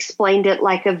explained it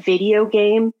like a video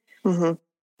game. Mm-hmm.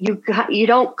 You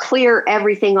don't clear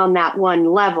everything on that one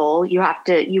level.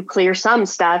 You clear some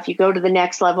stuff, you go to the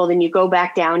next level, then you go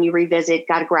back down, you revisit,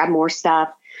 got to grab more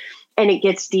stuff, and it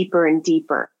gets deeper and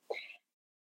deeper.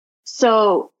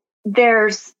 So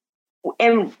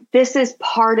and this is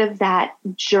part of that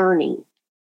journey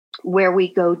where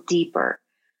we go deeper.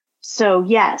 So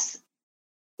yes,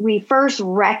 we first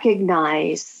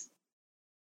recognize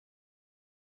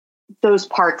those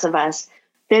parts of us.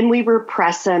 Then we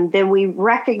repress them. Then we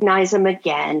recognize them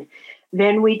again.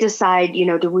 Then we decide,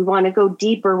 do we want to go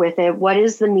deeper with it? What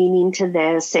is the meaning to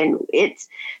this? And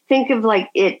think of like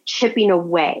it chipping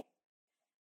away.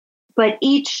 But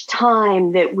each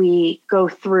time that we go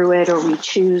through it or we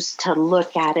choose to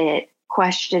look at it,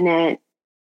 question it,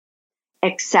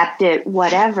 accept it,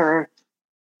 whatever,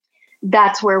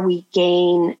 that's where we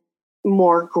gain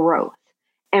more growth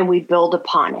and we build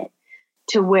upon it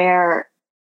to where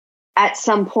at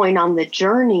some point on the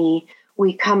journey,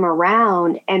 we come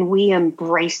around and we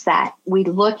embrace that. We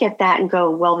look at that and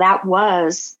go, well, that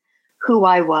was who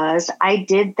I was. I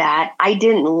did that. I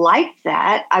didn't like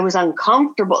that. I was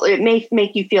uncomfortable. It may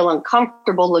make you feel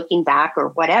uncomfortable looking back or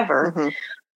whatever, mm-hmm.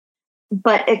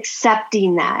 But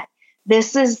accepting that.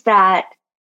 This is that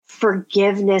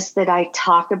forgiveness that I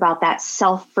talk about, that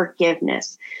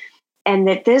self-forgiveness. And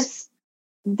that this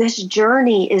this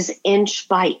journey is inch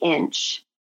by inch.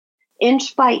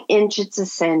 Inch by inch, it's a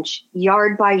cinch.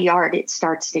 Yard by yard, it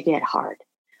starts to get hard.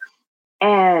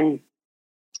 And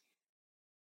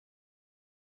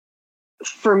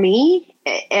for me,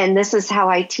 and this is how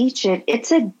I teach it,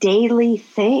 it's a daily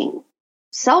thing.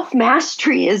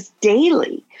 Self-mastery is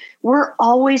daily. We're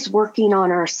always working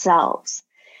on ourselves.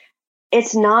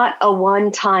 It's not a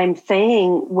one-time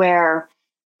thing where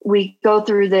we go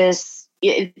through this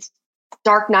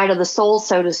dark night of the soul,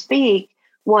 so to speak,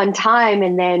 one time,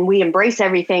 and then we embrace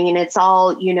everything and it's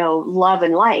all, love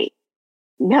and light.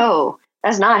 No,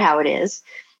 that's not how it is.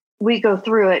 We go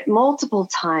through it multiple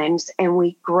times and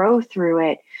we grow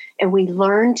through it and we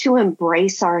learn to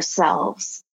embrace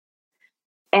ourselves.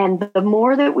 And the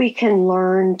more that we can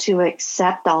learn to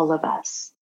accept all of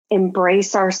us,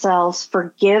 embrace ourselves,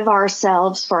 forgive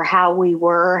ourselves for how we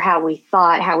were, how we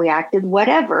thought, how we acted,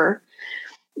 whatever,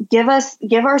 give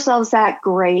ourselves that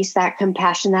grace, that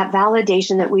compassion, that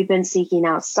validation that we've been seeking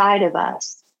outside of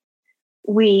us.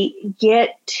 We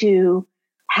get to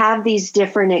have these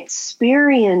different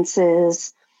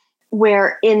experiences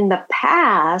where in the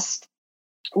past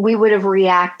we would have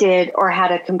reacted or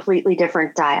had a completely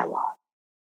different dialogue.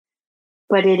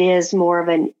 But it is more of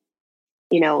an,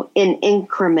 in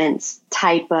increments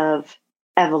type of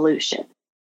evolution.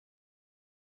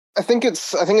 I think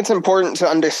it's important to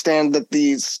understand that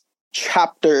these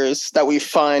chapters that we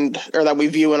find or that we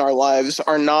view in our lives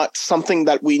are not something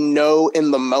that we know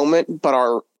in the moment, but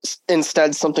are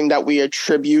instead something that we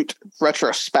attribute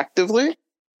retrospectively.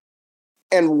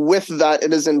 And with that,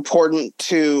 it is important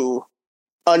to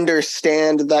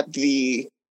understand that the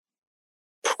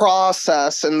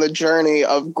process and the journey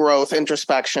of growth,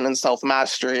 introspection, and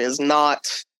self-mastery is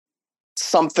not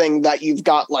something that you've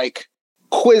got like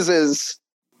quizzes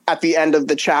at the end of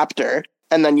the chapter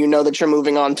and then you know that you're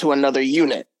moving on to another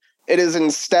unit. It is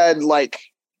instead like,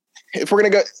 if we're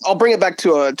going to go, I'll bring it back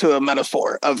to a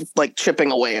metaphor of like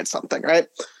chipping away at something, right?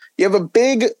 You have a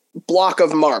big block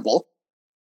of marble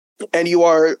and you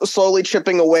are slowly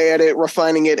chipping away at it,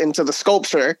 refining it into the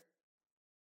sculpture.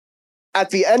 At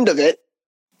the end of it,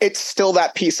 it's still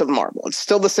that piece of marble. It's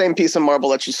still the same piece of marble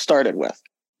that you started with.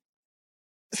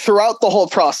 Throughout the whole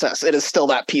process, it is still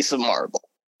that piece of marble.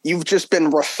 You've just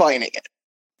been refining it.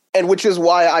 And which is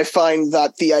why I find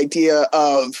that the idea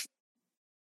of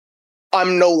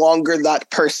I'm no longer that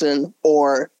person,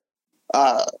 or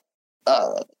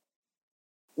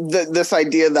this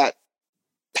idea that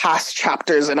past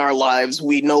chapters in our lives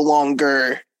we no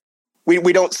longer,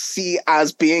 we don't see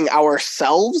as being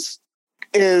ourselves,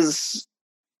 is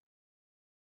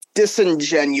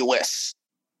disingenuous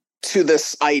to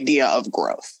this idea of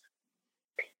growth.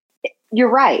 You're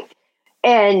right.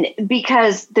 And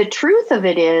because the truth of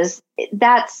it is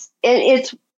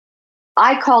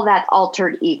I call that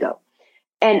altered ego.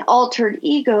 And altered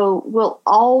ego will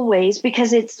always,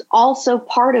 because it's also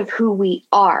part of who we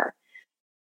are.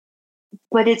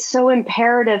 But it's so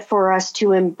imperative for us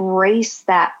to embrace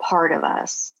that part of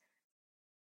us,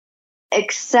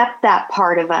 accept that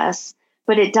part of us,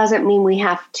 but it doesn't mean we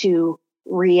have to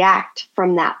react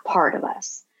from that part of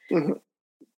us. Mm-hmm.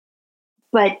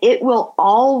 But it will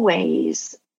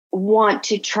always want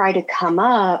to try to come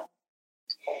up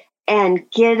and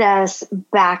get us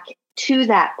back to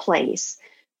that place.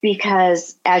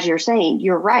 Because as you're saying,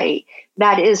 you're right,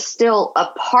 that is still a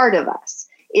part of us.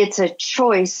 It's a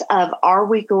choice of, are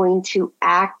we going to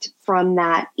act from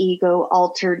that ego,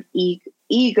 altered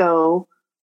ego,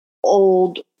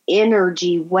 old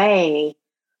energy way,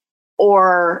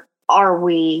 or are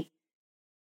we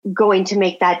going to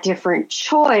make that different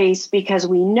choice because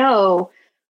we know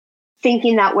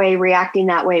thinking that way, reacting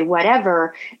that way,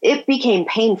 whatever, it became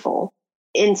painful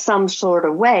in some sort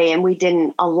of way and we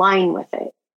didn't align with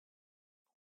it.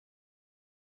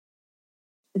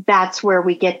 That's where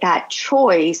we get that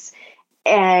choice.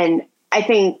 And I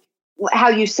think how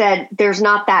you said there's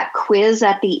not that quiz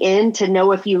at the end to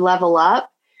know if you level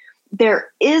up.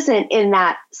 There isn't in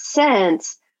that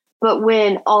sense, but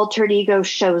when altered ego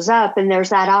shows up and there's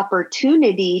that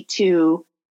opportunity to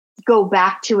go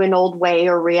back to an old way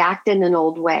or react in an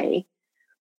old way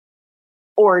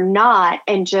or not,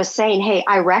 and just saying, hey,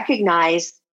 I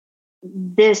recognize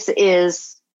this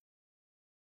is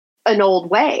an old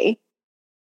way,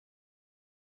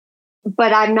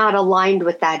 but I'm not aligned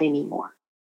with that anymore.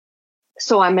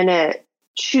 So I'm going to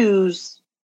choose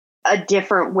a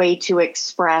different way to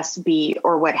express, be,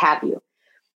 or what have you.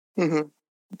 Mm-hmm.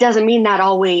 Doesn't mean that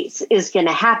always is going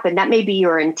to happen. That may be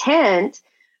your intent,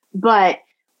 but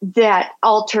that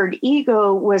altered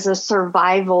ego was a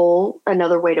survival,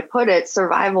 another way to put it,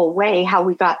 survival way, how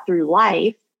we got through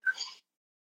life.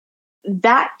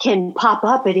 that can pop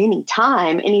up at any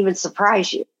time and even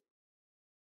surprise you.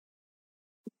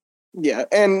 Yeah,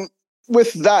 and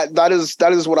with that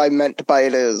is what I meant by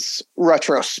it is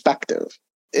retrospective.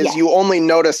 Is you only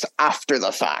notice after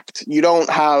the fact. You don't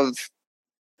have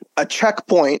a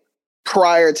checkpoint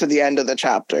prior to the end of the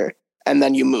chapter, and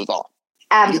then you move on.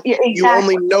 Exactly. You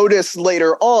only notice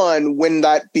later on when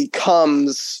that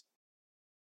becomes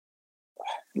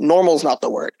normal is not the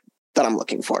word that I'm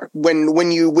looking for.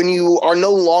 When you are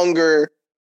no longer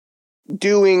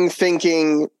doing,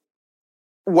 thinking,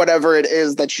 whatever it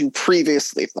is that you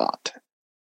previously thought.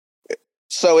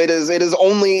 So it is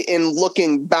only in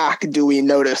looking back do we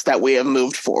notice that we have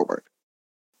moved forward.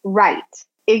 Right.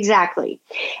 Exactly.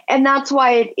 And that's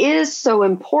why it is so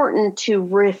important to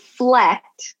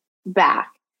reflect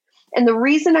back. And the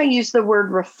reason I use the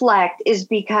word reflect is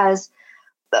because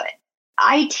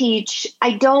I teach,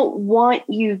 I don't want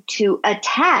you to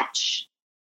attach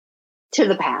to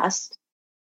the past.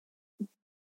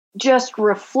 Just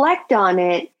reflect on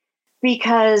it,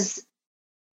 because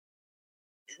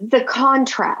the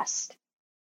contrast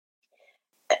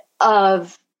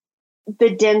of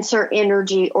the denser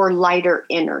energy or lighter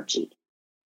energy.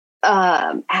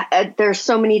 There's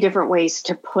so many different ways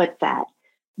to put that,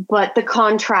 but the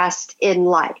contrast in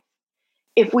life.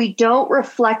 If we don't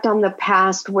reflect on the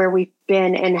past, where we've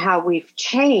been and how we've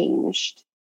changed,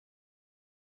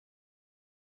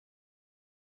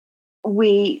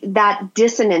 that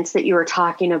dissonance that you were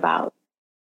talking about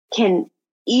can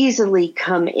easily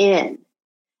come in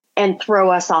and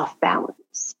throw us off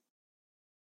balance.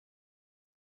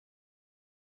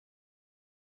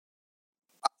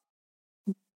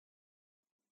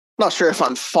 Not sure if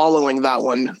I'm following that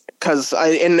one, because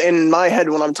in my head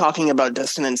when I'm talking about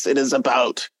dissonance, it is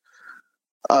about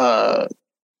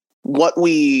what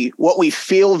we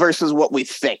feel versus what we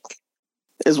think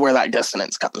is where that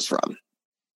dissonance comes from.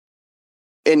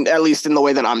 At least in the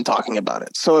way that I'm talking about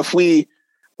it. So if we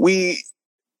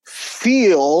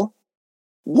feel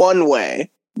one way,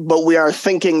 but we are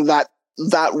thinking that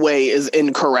way is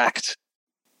incorrect,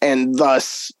 and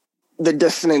thus the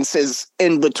dissonance is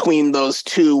in between those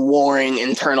two warring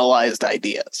internalized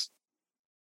ideas.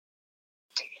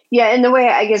 Yeah, and the way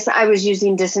I guess I was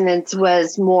using dissonance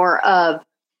was more of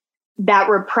that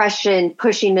repression,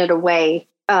 pushing it away,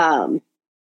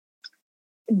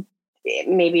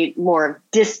 maybe more of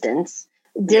distancing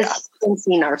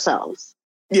ourselves.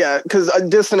 Yeah, because a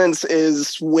dissonance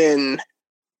is when,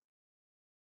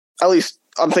 at least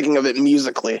I'm thinking of it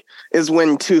musically, is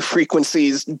when two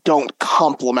frequencies don't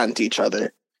complement each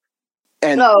other.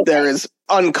 And there is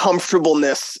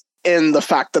uncomfortableness in the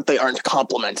fact that they aren't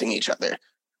complementing each other,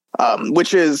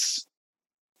 which is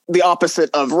the opposite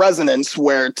of resonance,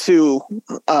 where two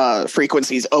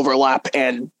frequencies overlap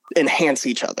and enhance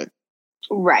each other.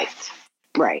 Right.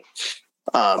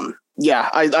 Yeah,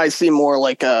 I see more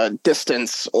like a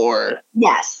distance, or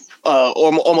yes, or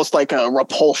almost like a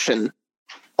repulsion,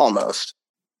 almost.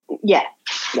 Yeah.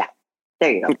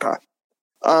 There you go. Okay.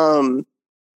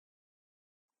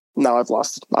 No, I've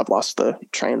lost the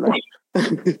train there.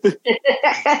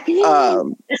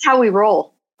 That's how we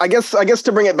roll. I guess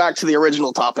to bring it back to the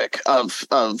original topic of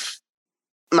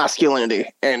masculinity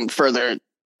and further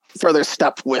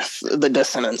step with the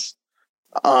dissonance.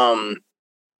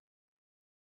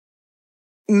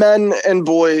 Men and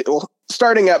boys, well,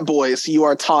 starting at boys, you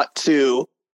are taught to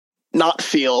not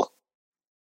feel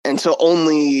and to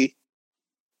only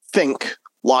think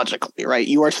logically, right?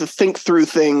 You are to think through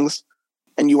things,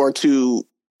 and you are to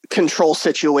control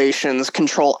situations,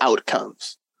 control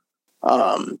outcomes.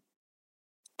 And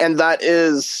that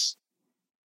is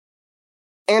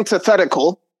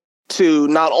antithetical to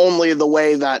not only the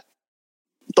way that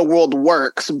the world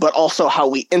works, but also how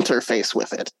we interface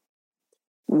with it.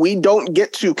 We don't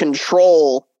get to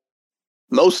control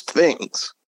most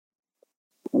things.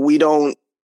 We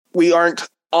aren't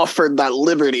offered that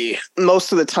liberty.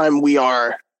 Most of the time we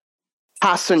are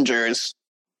passengers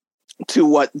to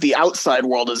what the outside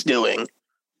world is doing,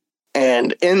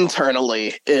 and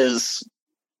internally is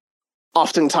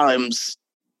oftentimes,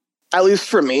 at least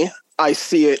for me, I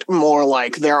see it more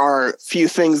like there are few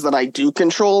things that I do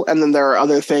control, and then there are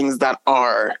other things that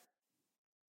are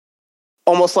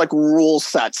almost like rule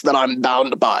sets that I'm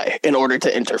bound by in order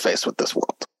to interface with this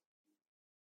world.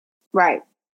 Right.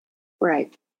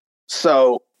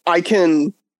 So I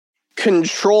can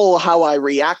control how I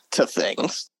react to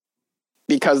things,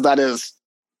 because that is,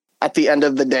 at the end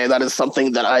of the day, that is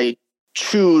something that I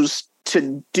choose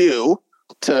to do,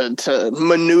 to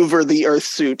maneuver the Earth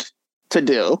suit to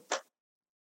do.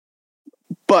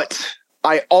 But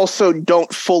I also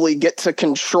don't fully get to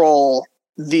control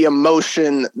the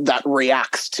emotion that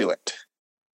reacts to it.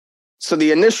 So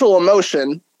the initial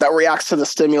emotion that reacts to the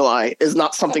stimuli is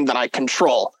not something that I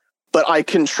control, but I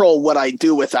control what I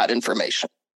do with that information.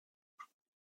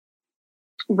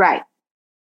 Right.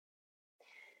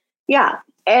 Yeah.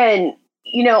 And,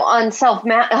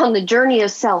 on the journey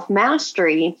of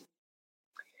self-mastery,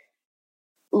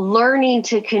 learning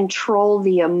to control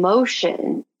the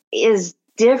emotion is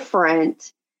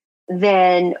different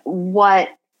than what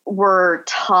we're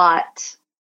taught.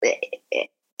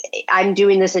 I'm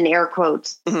doing this in air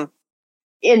quotes,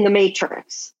 in the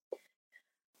Matrix.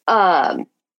 And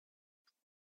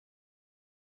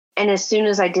as soon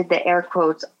as I did the air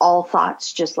quotes, all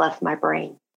thoughts just left my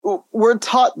brain. We're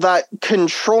taught that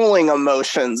controlling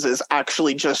emotions is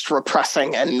actually just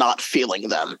repressing and not feeling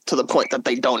them to the point that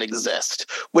they don't exist,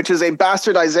 which is a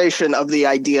bastardization of the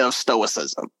idea of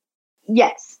Stoicism.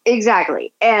 Yes,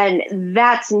 exactly. And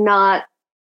that's not,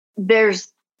 it's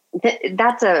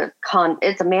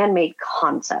a man-made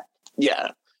concept. Yeah,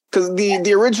 because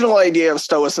the original idea of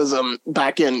Stoicism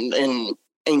back in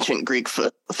ancient Greek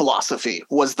philosophy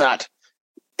was that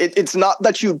it's not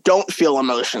that you don't feel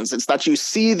emotions, it's that you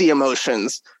see the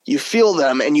emotions, you feel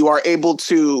them, and you are able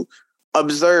to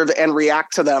observe and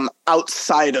react to them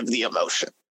outside of the emotion.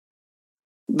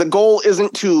 The goal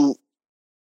isn't to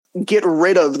get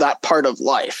rid of that part of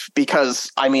life,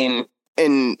 because, I'm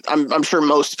sure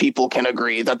most people can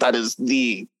agree that is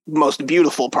the most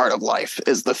beautiful part of life,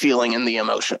 is the feeling and the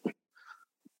emotion,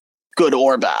 good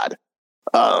or bad.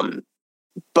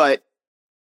 But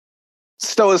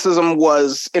Stoicism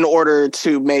was in order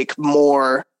to make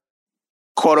more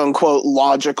quote unquote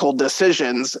logical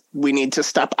decisions, we need to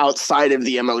step outside of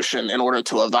the emotion in order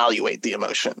to evaluate the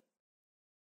emotion.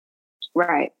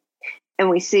 Right.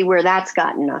 And we see where that's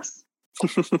gotten us.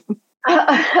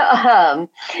 The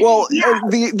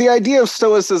idea of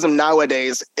Stoicism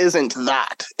nowadays isn't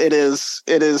that. It is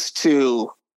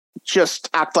to just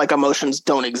act like emotions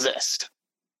don't exist.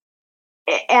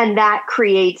 And that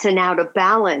creates an out of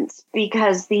balance,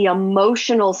 because the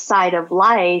emotional side of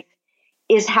life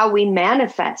is how we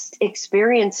manifest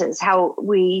experiences,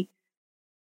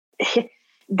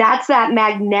 that's that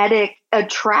magnetic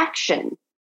attraction.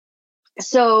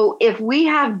 So if we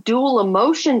have dual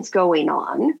emotions going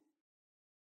on,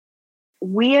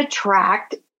 we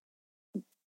attract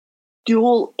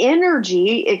dual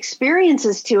energy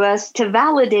experiences to us to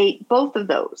validate both of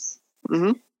those.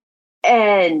 Mm-hmm.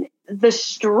 And the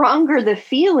stronger the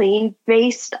feeling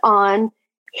based on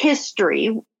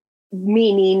history,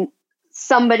 meaning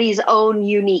somebody's own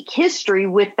unique history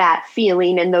with that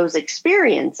feeling and those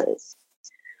experiences.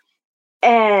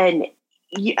 And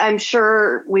I'm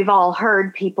sure we've all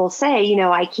heard people say,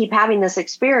 I keep having this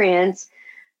experience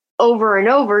over and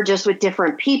over, just with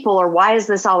different people, or why is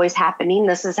this always happening?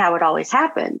 This is how it always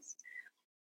happens.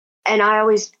 And I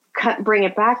always bring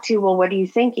it back to, well, what are you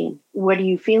thinking? What are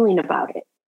you feeling about it?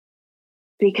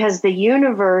 Because the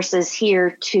universe is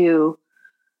here to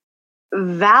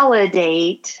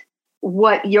validate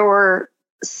what you're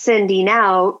sending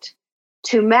out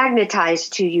to magnetize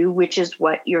to you, which is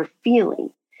what you're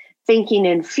feeling. Thinking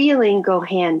and feeling go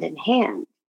hand in hand.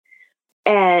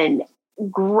 And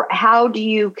how do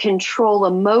you control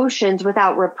emotions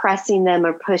without repressing them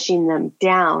or pushing them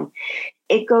down?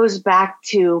 It goes back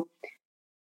to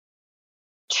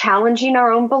challenging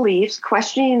our own beliefs,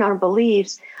 questioning our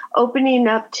beliefs, opening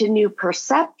up to new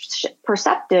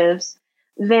perceptives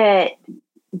that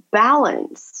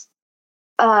balance.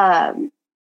 That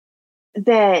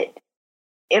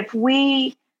if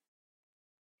we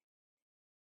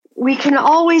can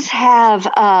always have,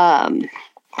 that's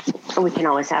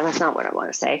not what I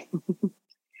want to say.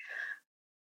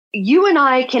 You and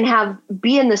I can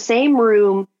be in the same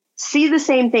room, see the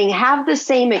same thing, have the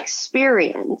same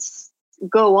experience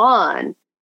go on,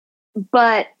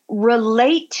 but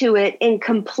relate to it in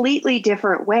completely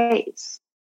different ways.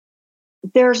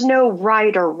 There's no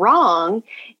right or wrong.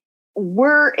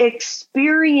 We're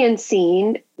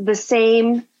experiencing the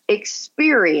same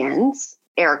experience,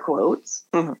 air quotes,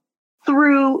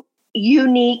 through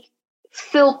unique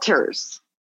filters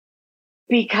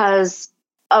because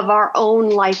of our own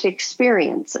life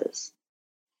experiences.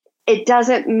 It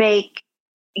doesn't make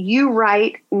you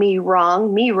right, me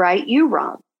wrong, me right, you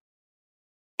wrong.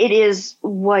 It is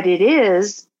what it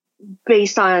is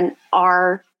based on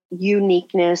our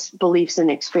uniqueness, beliefs, and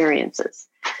experiences.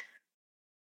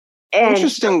 And,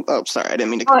 interesting. Oh, sorry, I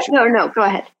didn't mean to cut you. No, go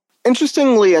ahead.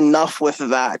 Interestingly enough with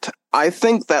that, I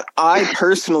think that I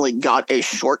personally got a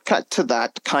shortcut to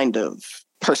that kind of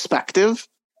perspective,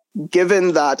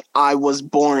 given that I was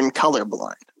born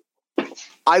colorblind.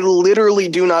 I literally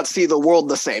do not see the world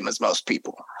the same as most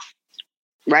people.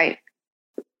 Right.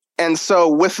 And so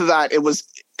with that, it was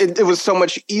so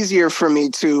much easier for me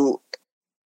to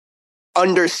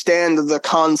understand the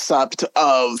concept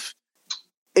of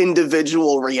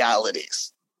individual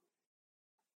realities.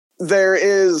 There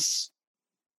is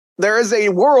a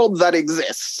world that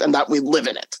exists and that we live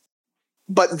in it.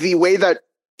 But the way that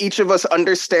each of us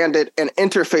understand it and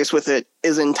interface with it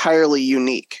is entirely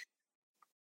unique.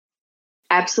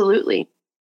 Absolutely.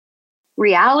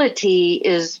 Reality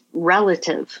is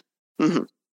relative. Mm-hmm.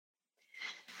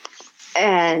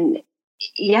 And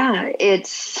yeah,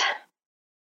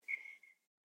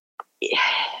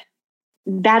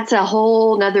 that's a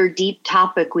whole nother deep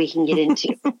topic we can get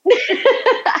into.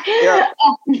 Yeah.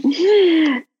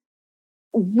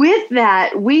 With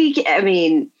that,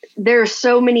 there are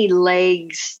so many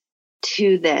legs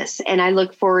to this, and I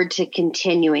look forward to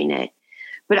continuing it.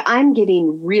 But I'm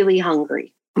getting really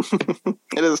hungry.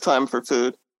 It is time for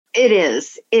food. It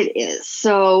is.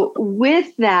 So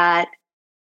with that,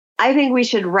 I think we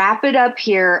should wrap it up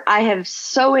here. I have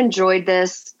so enjoyed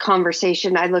this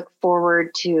conversation. I look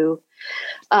forward to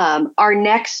our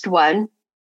next one.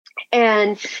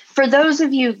 And for those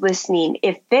of you listening,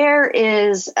 if there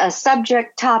is a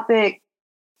subject, topic,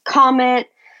 comment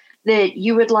that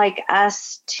you would like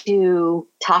us to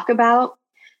talk about,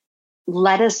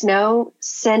 let us know.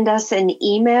 Send us an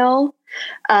email.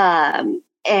 And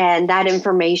that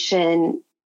information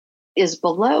is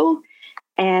below.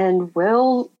 And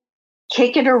we'll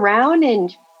kick it around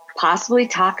and possibly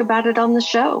talk about it on the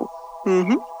show.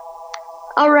 Mm-hmm.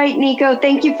 All right, Nico,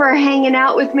 thank you for hanging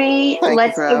out with me.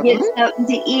 Let's go get something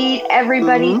to eat.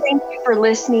 Everybody, thank you for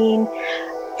listening.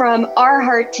 From our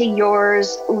heart to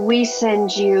yours, we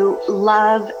send you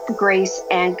love, grace,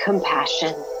 and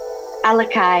compassion.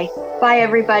 Alakai. Bye,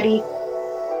 everybody.